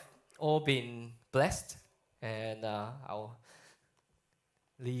have all been blessed, and I'll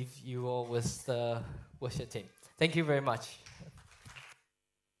leave you all with the worship team. Thank you very much.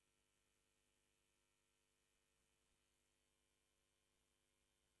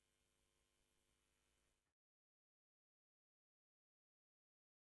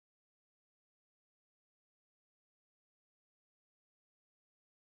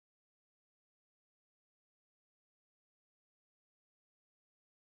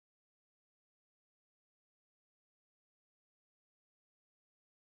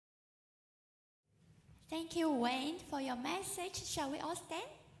 Thank you, Wayne, for your message. Shall we all stand?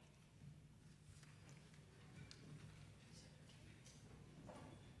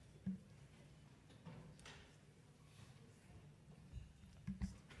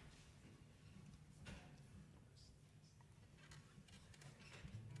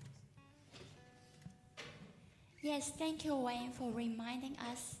 Yes, thank you, Wayne, for reminding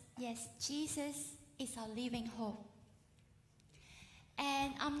us, yes, Jesus is our living hope.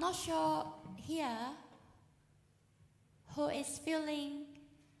 And I'm not sure here who is feeling,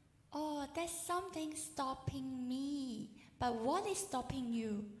 oh, there's something stopping me. But what is stopping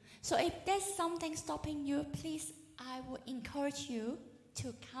you? So if there's something stopping you, please, I would encourage you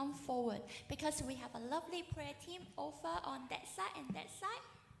to come forward, because we have a lovely prayer team over on that side and that side.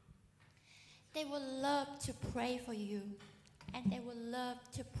 They would love to pray for you, and they would love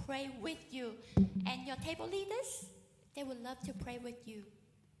to pray with you. And your table leaders, they would love to pray with you.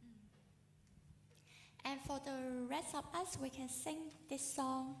 And for the rest of us, we can sing this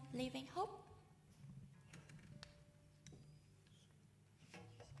song, Living Hope.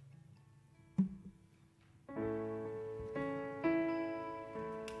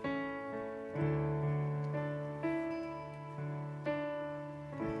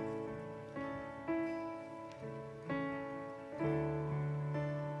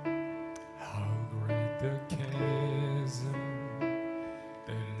 How great the chasm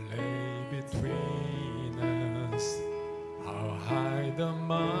that lay between us, how high the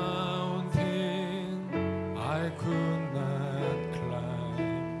mountain I could not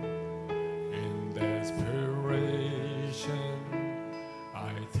climb. In desperation,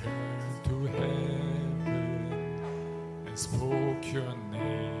 I turned to heaven and spoke your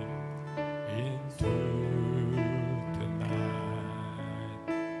name into the night.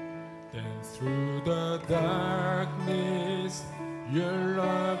 Then through the darkness, your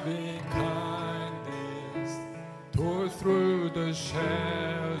loving kindness tore through the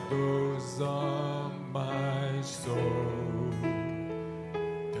shadows of my soul.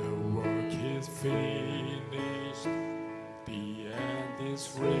 The work is finished, the end is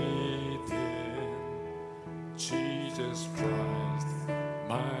written. Jesus Christ,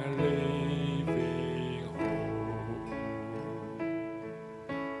 my living hope.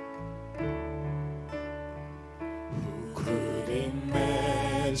 Who could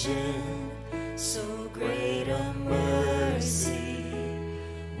imagine So great a mercy,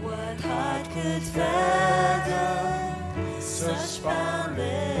 what heart could fathom such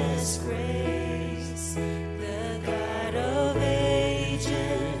boundless grace? The God of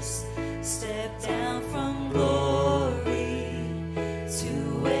ages stepped down from glory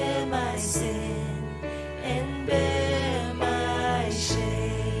to wear my sin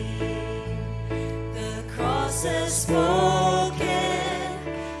has spoken,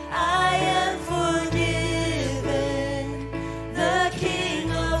 I am forgiven. The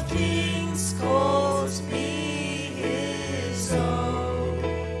King of Kings calls me his own.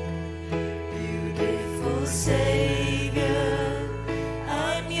 Beautiful Savior,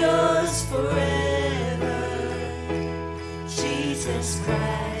 I'm yours forever. Jesus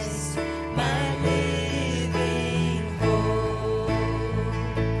Christ, my living hope.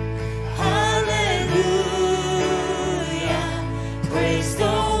 Hallelujah, praise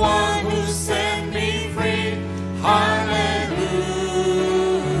the one who set me free. Hallelujah,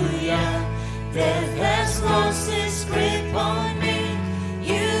 death has lost its grip on me.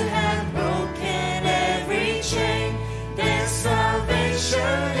 You have broken every chain. There's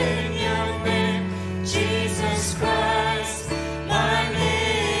salvation in your name, Jesus Christ, my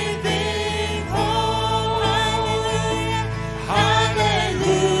living hope.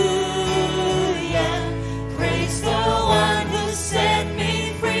 Hallelujah, praise the one who set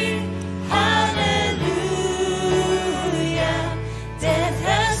me free. Hallelujah, death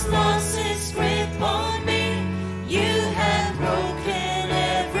has lost its grip on me. You have broken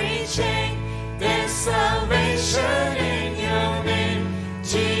every chain. There's salvation in your name,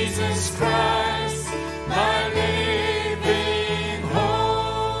 Jesus Christ, my living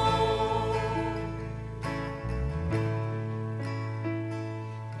hope.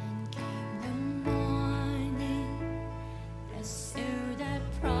 Then came the morning that sealed that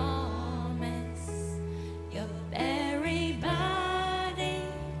promise. Your very body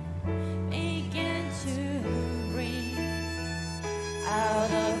began to breathe.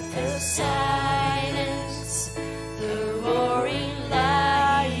 Out of the silence, the roaring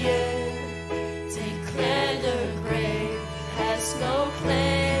lion declared the grave has no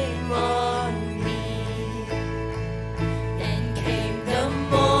claim on me. Then came the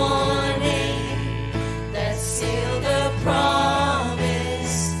morning that sealed the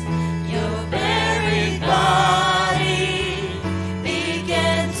promise. Your very body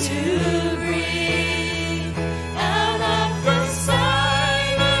began to breathe. Out of the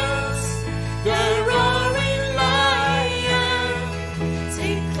silence, the roaring lion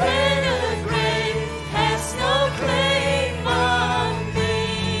declared the grave has no claim on me.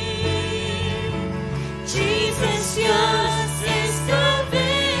 Jesus, yours is the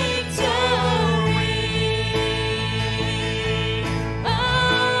victory. Oh,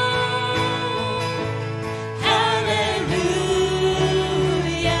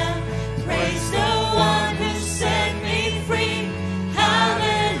 hallelujah, praise the one who set me free.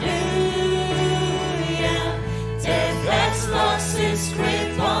 Hallelujah, death has lost its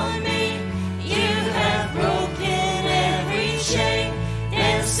grip on me. You have broken every chain.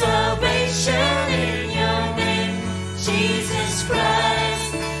 There's salvation in your name, Jesus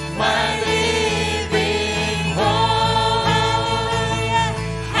Christ, my living hope.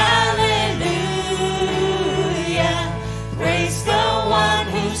 Hallelujah, praise the one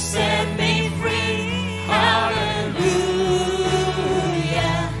who set me free. Hallelujah,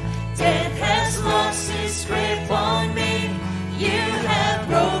 death has lost its grip on me. You have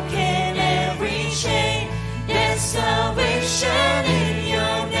broken every chain. There's salvation in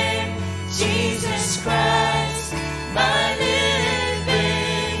your name, Jesus Christ, my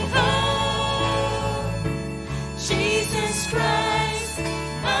living hope. Jesus Christ,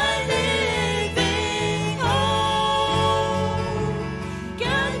 my living hope.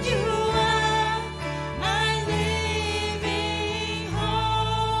 God, you are my living hope.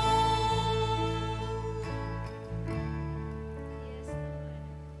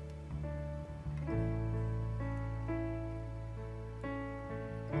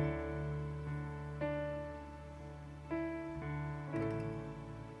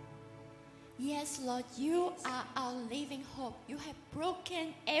 Yes, Lord, you are our living hope. You have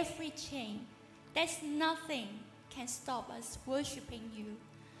broken every chain. There's nothing can stop us worshiping you.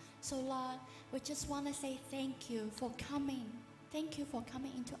 So, Lord, we just want to say thank you for coming. Thank you for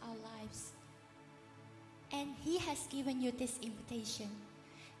coming into our lives. And He has given you this invitation.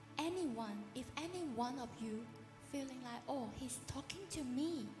 Anyone, if any one of you feeling like, oh, He's talking to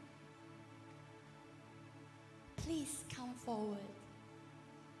me, please come forward.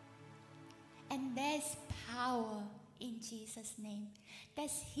 And there's power in Jesus' name.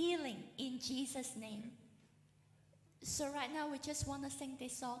 There's healing in Jesus' name. So right now we just want to sing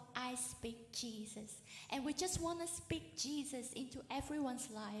this song, I Speak Jesus. And we just want to speak Jesus into everyone's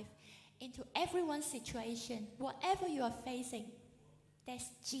life, into everyone's situation. Whatever you are facing, there's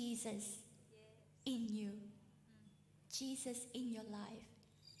Jesus in you. Jesus in your life.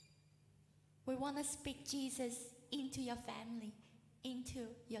 We want to speak Jesus into your family, into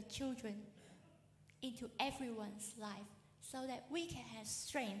your children, into everyone's life so that we can have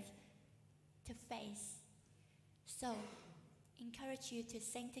strength to face. So, encourage you to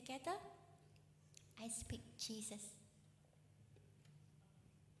sing together. I speak Jesus.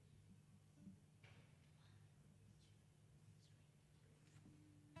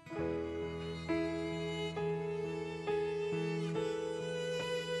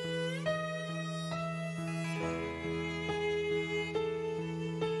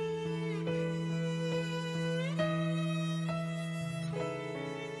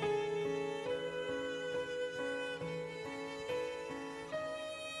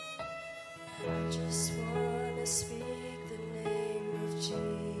 I just want to speak the name of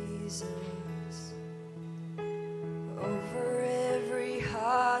Jesus over every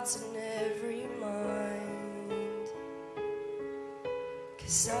heart and every mind,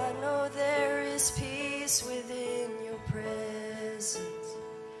 'cause I know there is peace within your presence.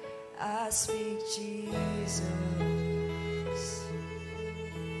 I speak Jesus.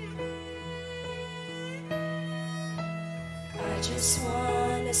 I just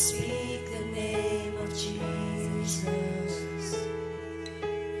want to speak the name of Jesus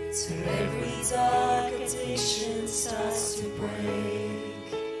till every dark addiction starts to break,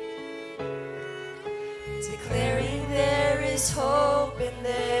 declaring there is hope and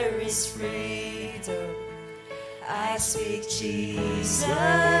there is freedom. I speak Jesus.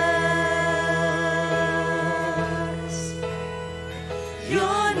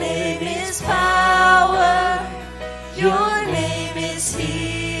 Your name is power. Your name is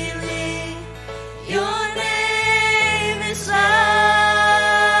healing. Your name is life.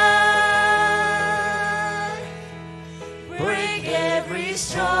 Break every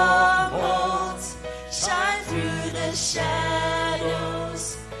stronghold. Shine through the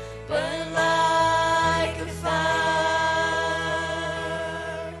shadows. Burn like a fire.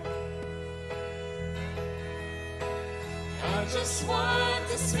 I just want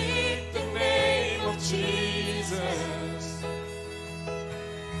to speak the name of Jesus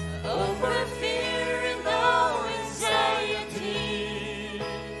over fear and all anxiety,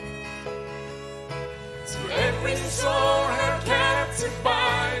 to every soul held captive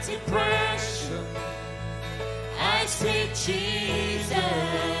by depression. I speak Jesus.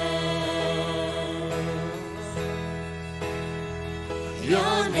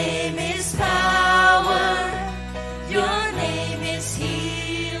 Your name is power. Your name is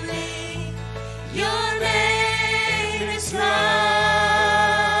healing. Your name is life.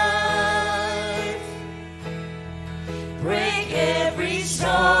 Break every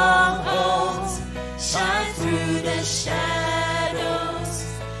stronghold. Shine through the shadows.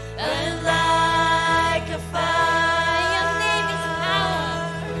 Burn like a fire.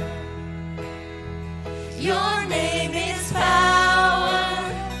 Your name is power.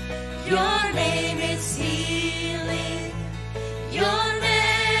 Your name is healing. Your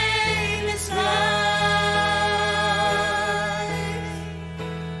name is life.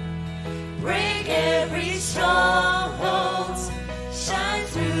 Break every stronghold. Shine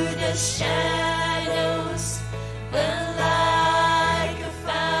through the shadows. Burn like a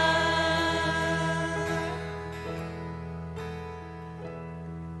fire.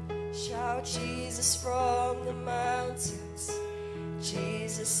 Shout Jesus from the mountains.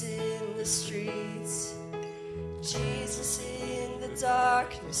 Jesus in the streets. Jesus in the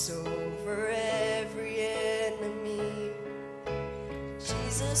darkness over every enemy.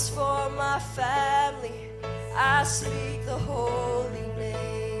 Jesus for my family. I speak the holy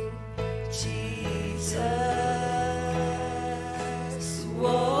name. Jesus.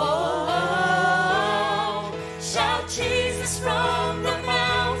 Whoa. Shout Jesus from the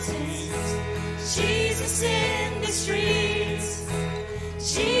mountains. Jesus in the streets.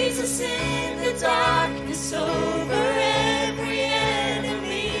 Jesus in the darkness over every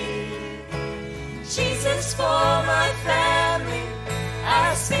enemy. Jesus for my family.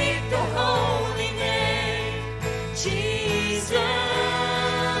 I speak the holy name. Jesus.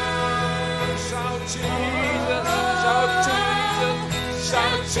 Shout Jesus, shout Jesus.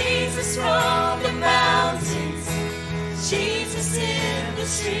 Shout Jesus from the mountains. Jesus in the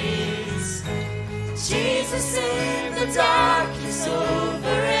streets. Jesus in the darkness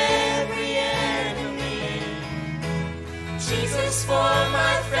over every enemy. Jesus for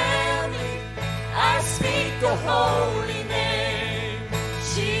my family. I speak the holy name.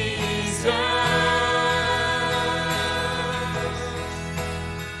 Jesus.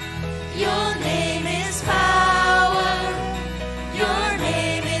 Your name is power. Your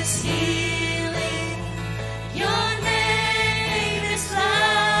name is healing. Your name is life.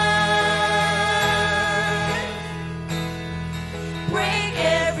 Break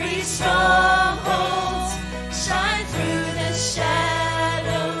every stronghold.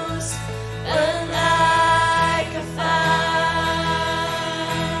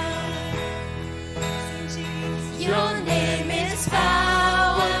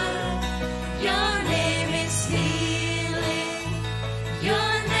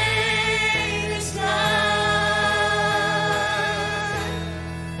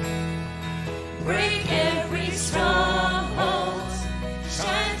 strongholds,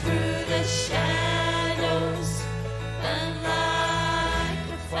 shine through the shadows, burn like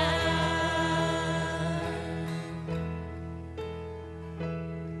a fire.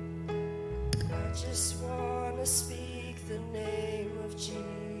 I just want to speak the name of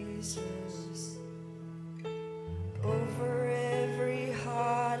Jesus over every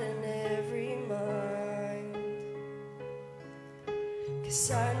heart and every mind.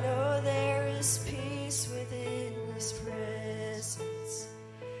 'Cause I know there is peace within His presence.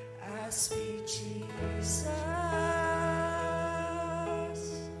 I speak Jesus.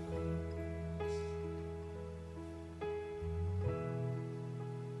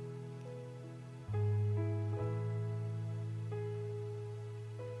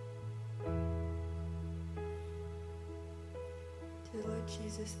 Dear Lord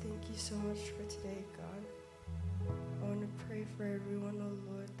Jesus, thank you so much for today, God. I want to pray for everyone, oh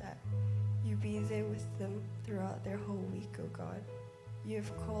Lord, that you be there with them throughout their whole week, oh God. You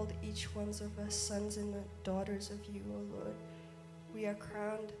have called each one of us sons and daughters of you, oh Lord. We are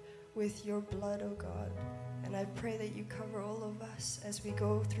crowned with your blood, oh God. And I pray that you cover all of us as we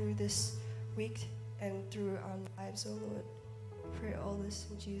go through this week and through our lives, oh Lord. I pray all this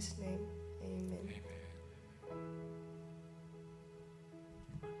in Jesus' name. Amen.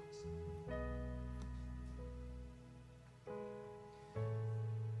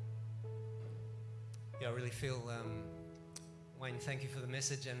 Yeah, I really feel, Wayne, thank you for the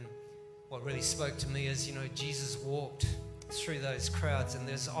message. And what really spoke to me is, Jesus walked through those crowds and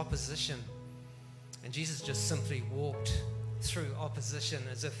there's opposition. And Jesus just simply walked through opposition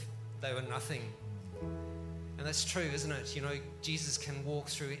as if they were nothing. And that's true, isn't it? Jesus can walk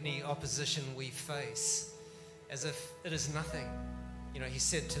through any opposition we face as if it is nothing. He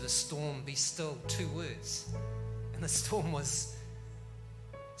said to the storm, be still, 2 words. And the storm was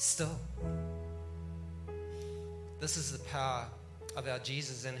still. This is the power of our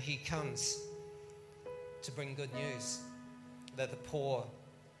Jesus, and He comes to bring good news, that the poor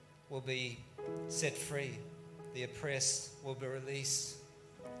will be set free, the oppressed will be released,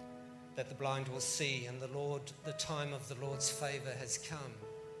 that the blind will see, and the time of the Lord's favor has come.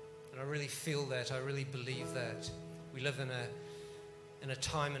 And I really feel that, I really believe that. We live in a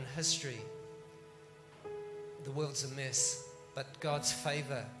time in history. The world's a mess, but God's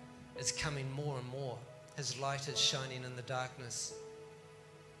favor is coming more and more. His light is shining in the darkness.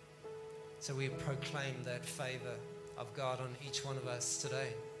 So we proclaim that favor of God on each one of us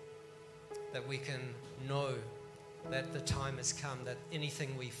today, that we can know that the time has come, that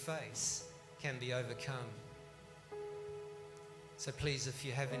anything we face can be overcome. So please, if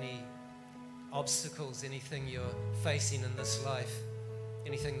you have any obstacles, anything you're facing in this life,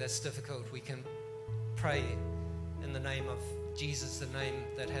 anything that's difficult, we can pray in the name of Jesus, the name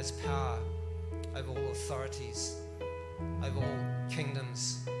that has power over all authorities, over all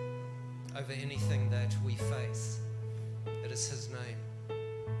kingdoms, over anything that we face. It is His name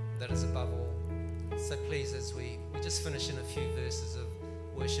that is above all. So please, as we just finish in a few verses of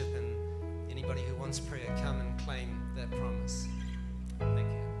worship, and anybody who wants prayer, come and claim that promise. Thank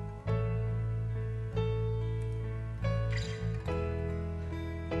you.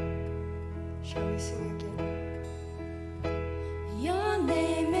 Shall we sing again? Your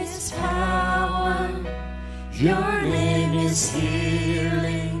name is power, your name is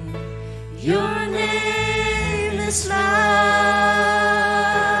healing, your name is life.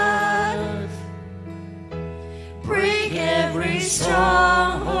 Break every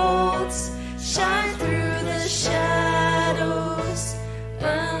stronghold, shine through the shadows,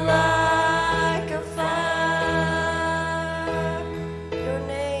 burn like a fire. Your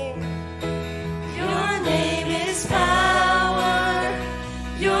name is power,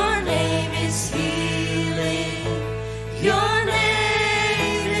 your name is healing, your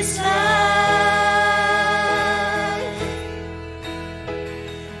name is life.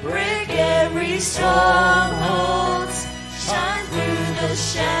 Break every stronghold, shine through the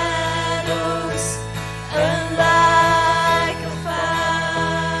shadows, burn like a fire.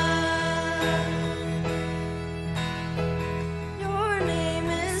 Your name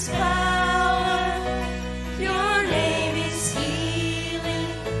is power, your name is healing,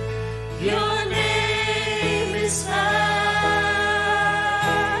 your name is life.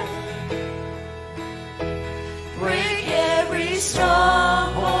 Break every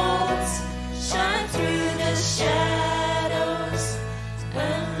stronghold, shine through the shadows,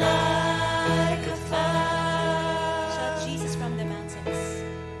 burn like a fire. Shout Jesus from the mountains.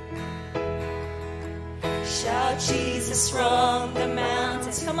 Shout Jesus from the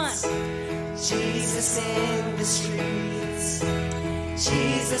mountains. Come on. Jesus in the streets.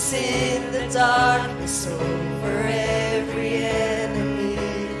 Jesus in the darkness over every enemy.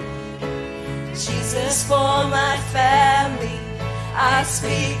 Jesus for my family, I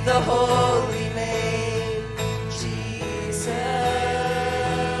speak the holy name. Jesus.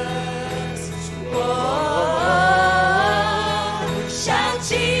 Oh, shout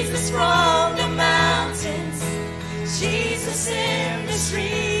Jesus from the mountains, Jesus in the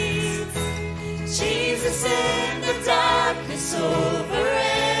streets, Jesus in the darkness over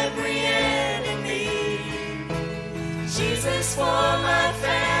every enemy. Jesus for my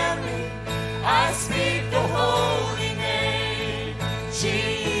family, I speak the holy name.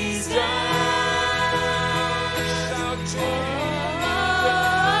 Jesus.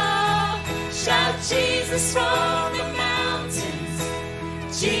 Shout Jesus from the mountains,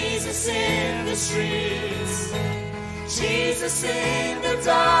 Jesus in the streets, Jesus in the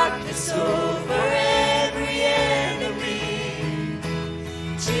darkness over every enemy.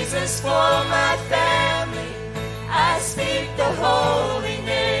 Jesus for my family, I speak the holy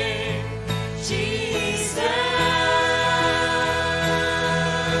name. Jesus.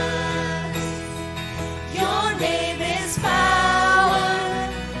 Your name is power,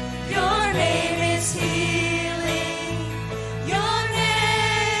 your name is healing, your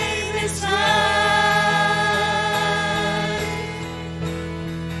name is life.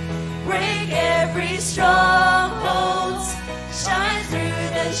 Break every stronghold, shine through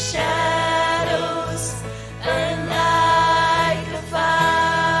the shadows, burn like a fire.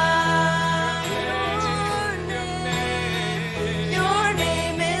 Your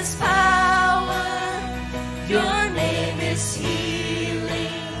name is power, your name is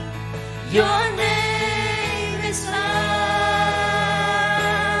healing, your name is life.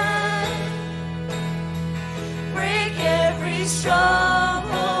 Break every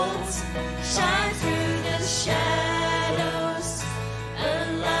stronghold, shine through the shadows, burn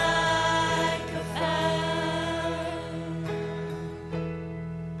like a fire.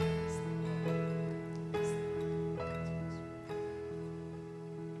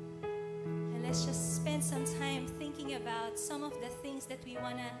 And let's just spend some time thinking about some of the things that we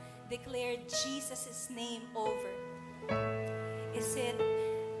want to declare Jesus' name over. Is it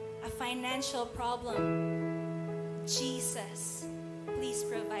a financial problem? Jesus, please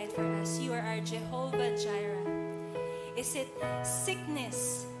provide for us. You are our Jehovah Jireh. Is it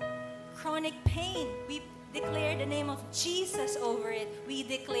sickness, chronic pain? We declare the name of Jesus over it. We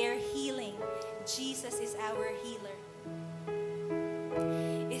declare healing. Jesus is our healer.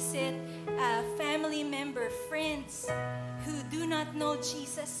 Is it a family member, friends who do not know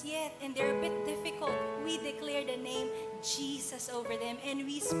Jesus yet and they're a bit difficult? We declare the name Jesus over them and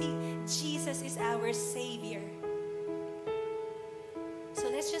we speak Jesus is our Savior. So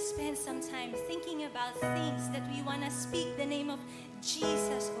let's just spend some time thinking about things that we want to speak the name of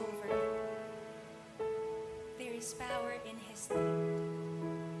Jesus over. There is power in His name.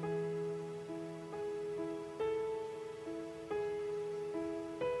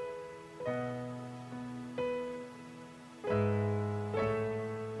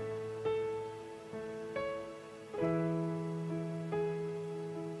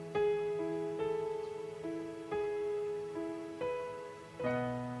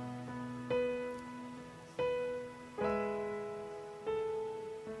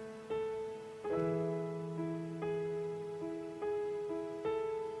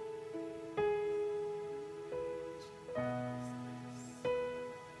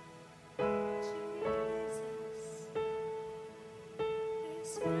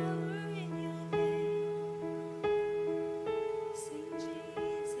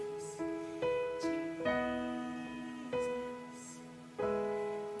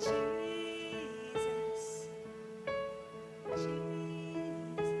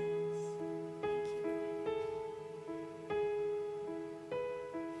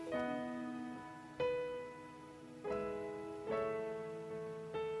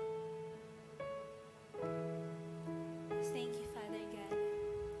 Thank you, Father God.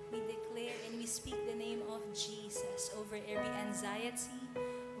 We declare and we speak the name of Jesus over every anxiety,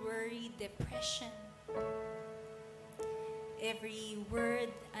 worry, depression. Every word,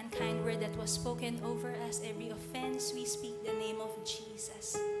 unkind word that was spoken over us, every offense, we speak the name of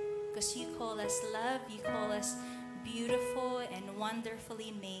Jesus. Because you call us love, you call us beautiful and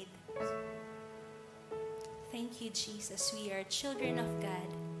wonderfully made. Thank you, Jesus. We are children of God.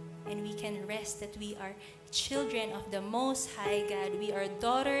 And we can rest that we are children of the Most High God. We are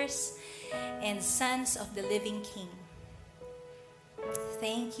daughters and sons of the living King.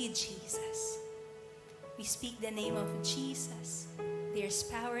 Thank you, Jesus. We speak the name of Jesus. There's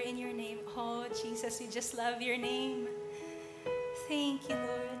power in your name. Oh, Jesus, we just love your name. Thank you,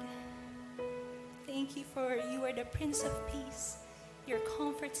 Lord. Thank you for you are the Prince of Peace. You're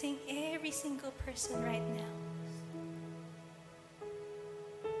comforting every single person right now.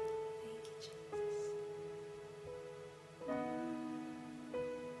 Thank you, Jesus.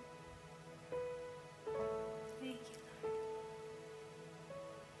 Thank you,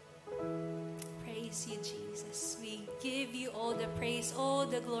 Lord. Praise you, Jesus. We give you all the praise, all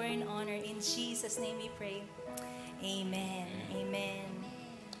the glory and honor. In Jesus' name we pray. Amen. Amen.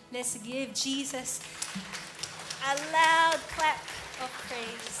 Let's give Jesus a loud clap of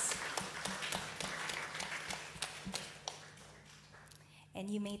praise. And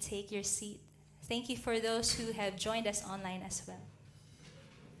you may take your seat. Thank you for those who have joined us online as well.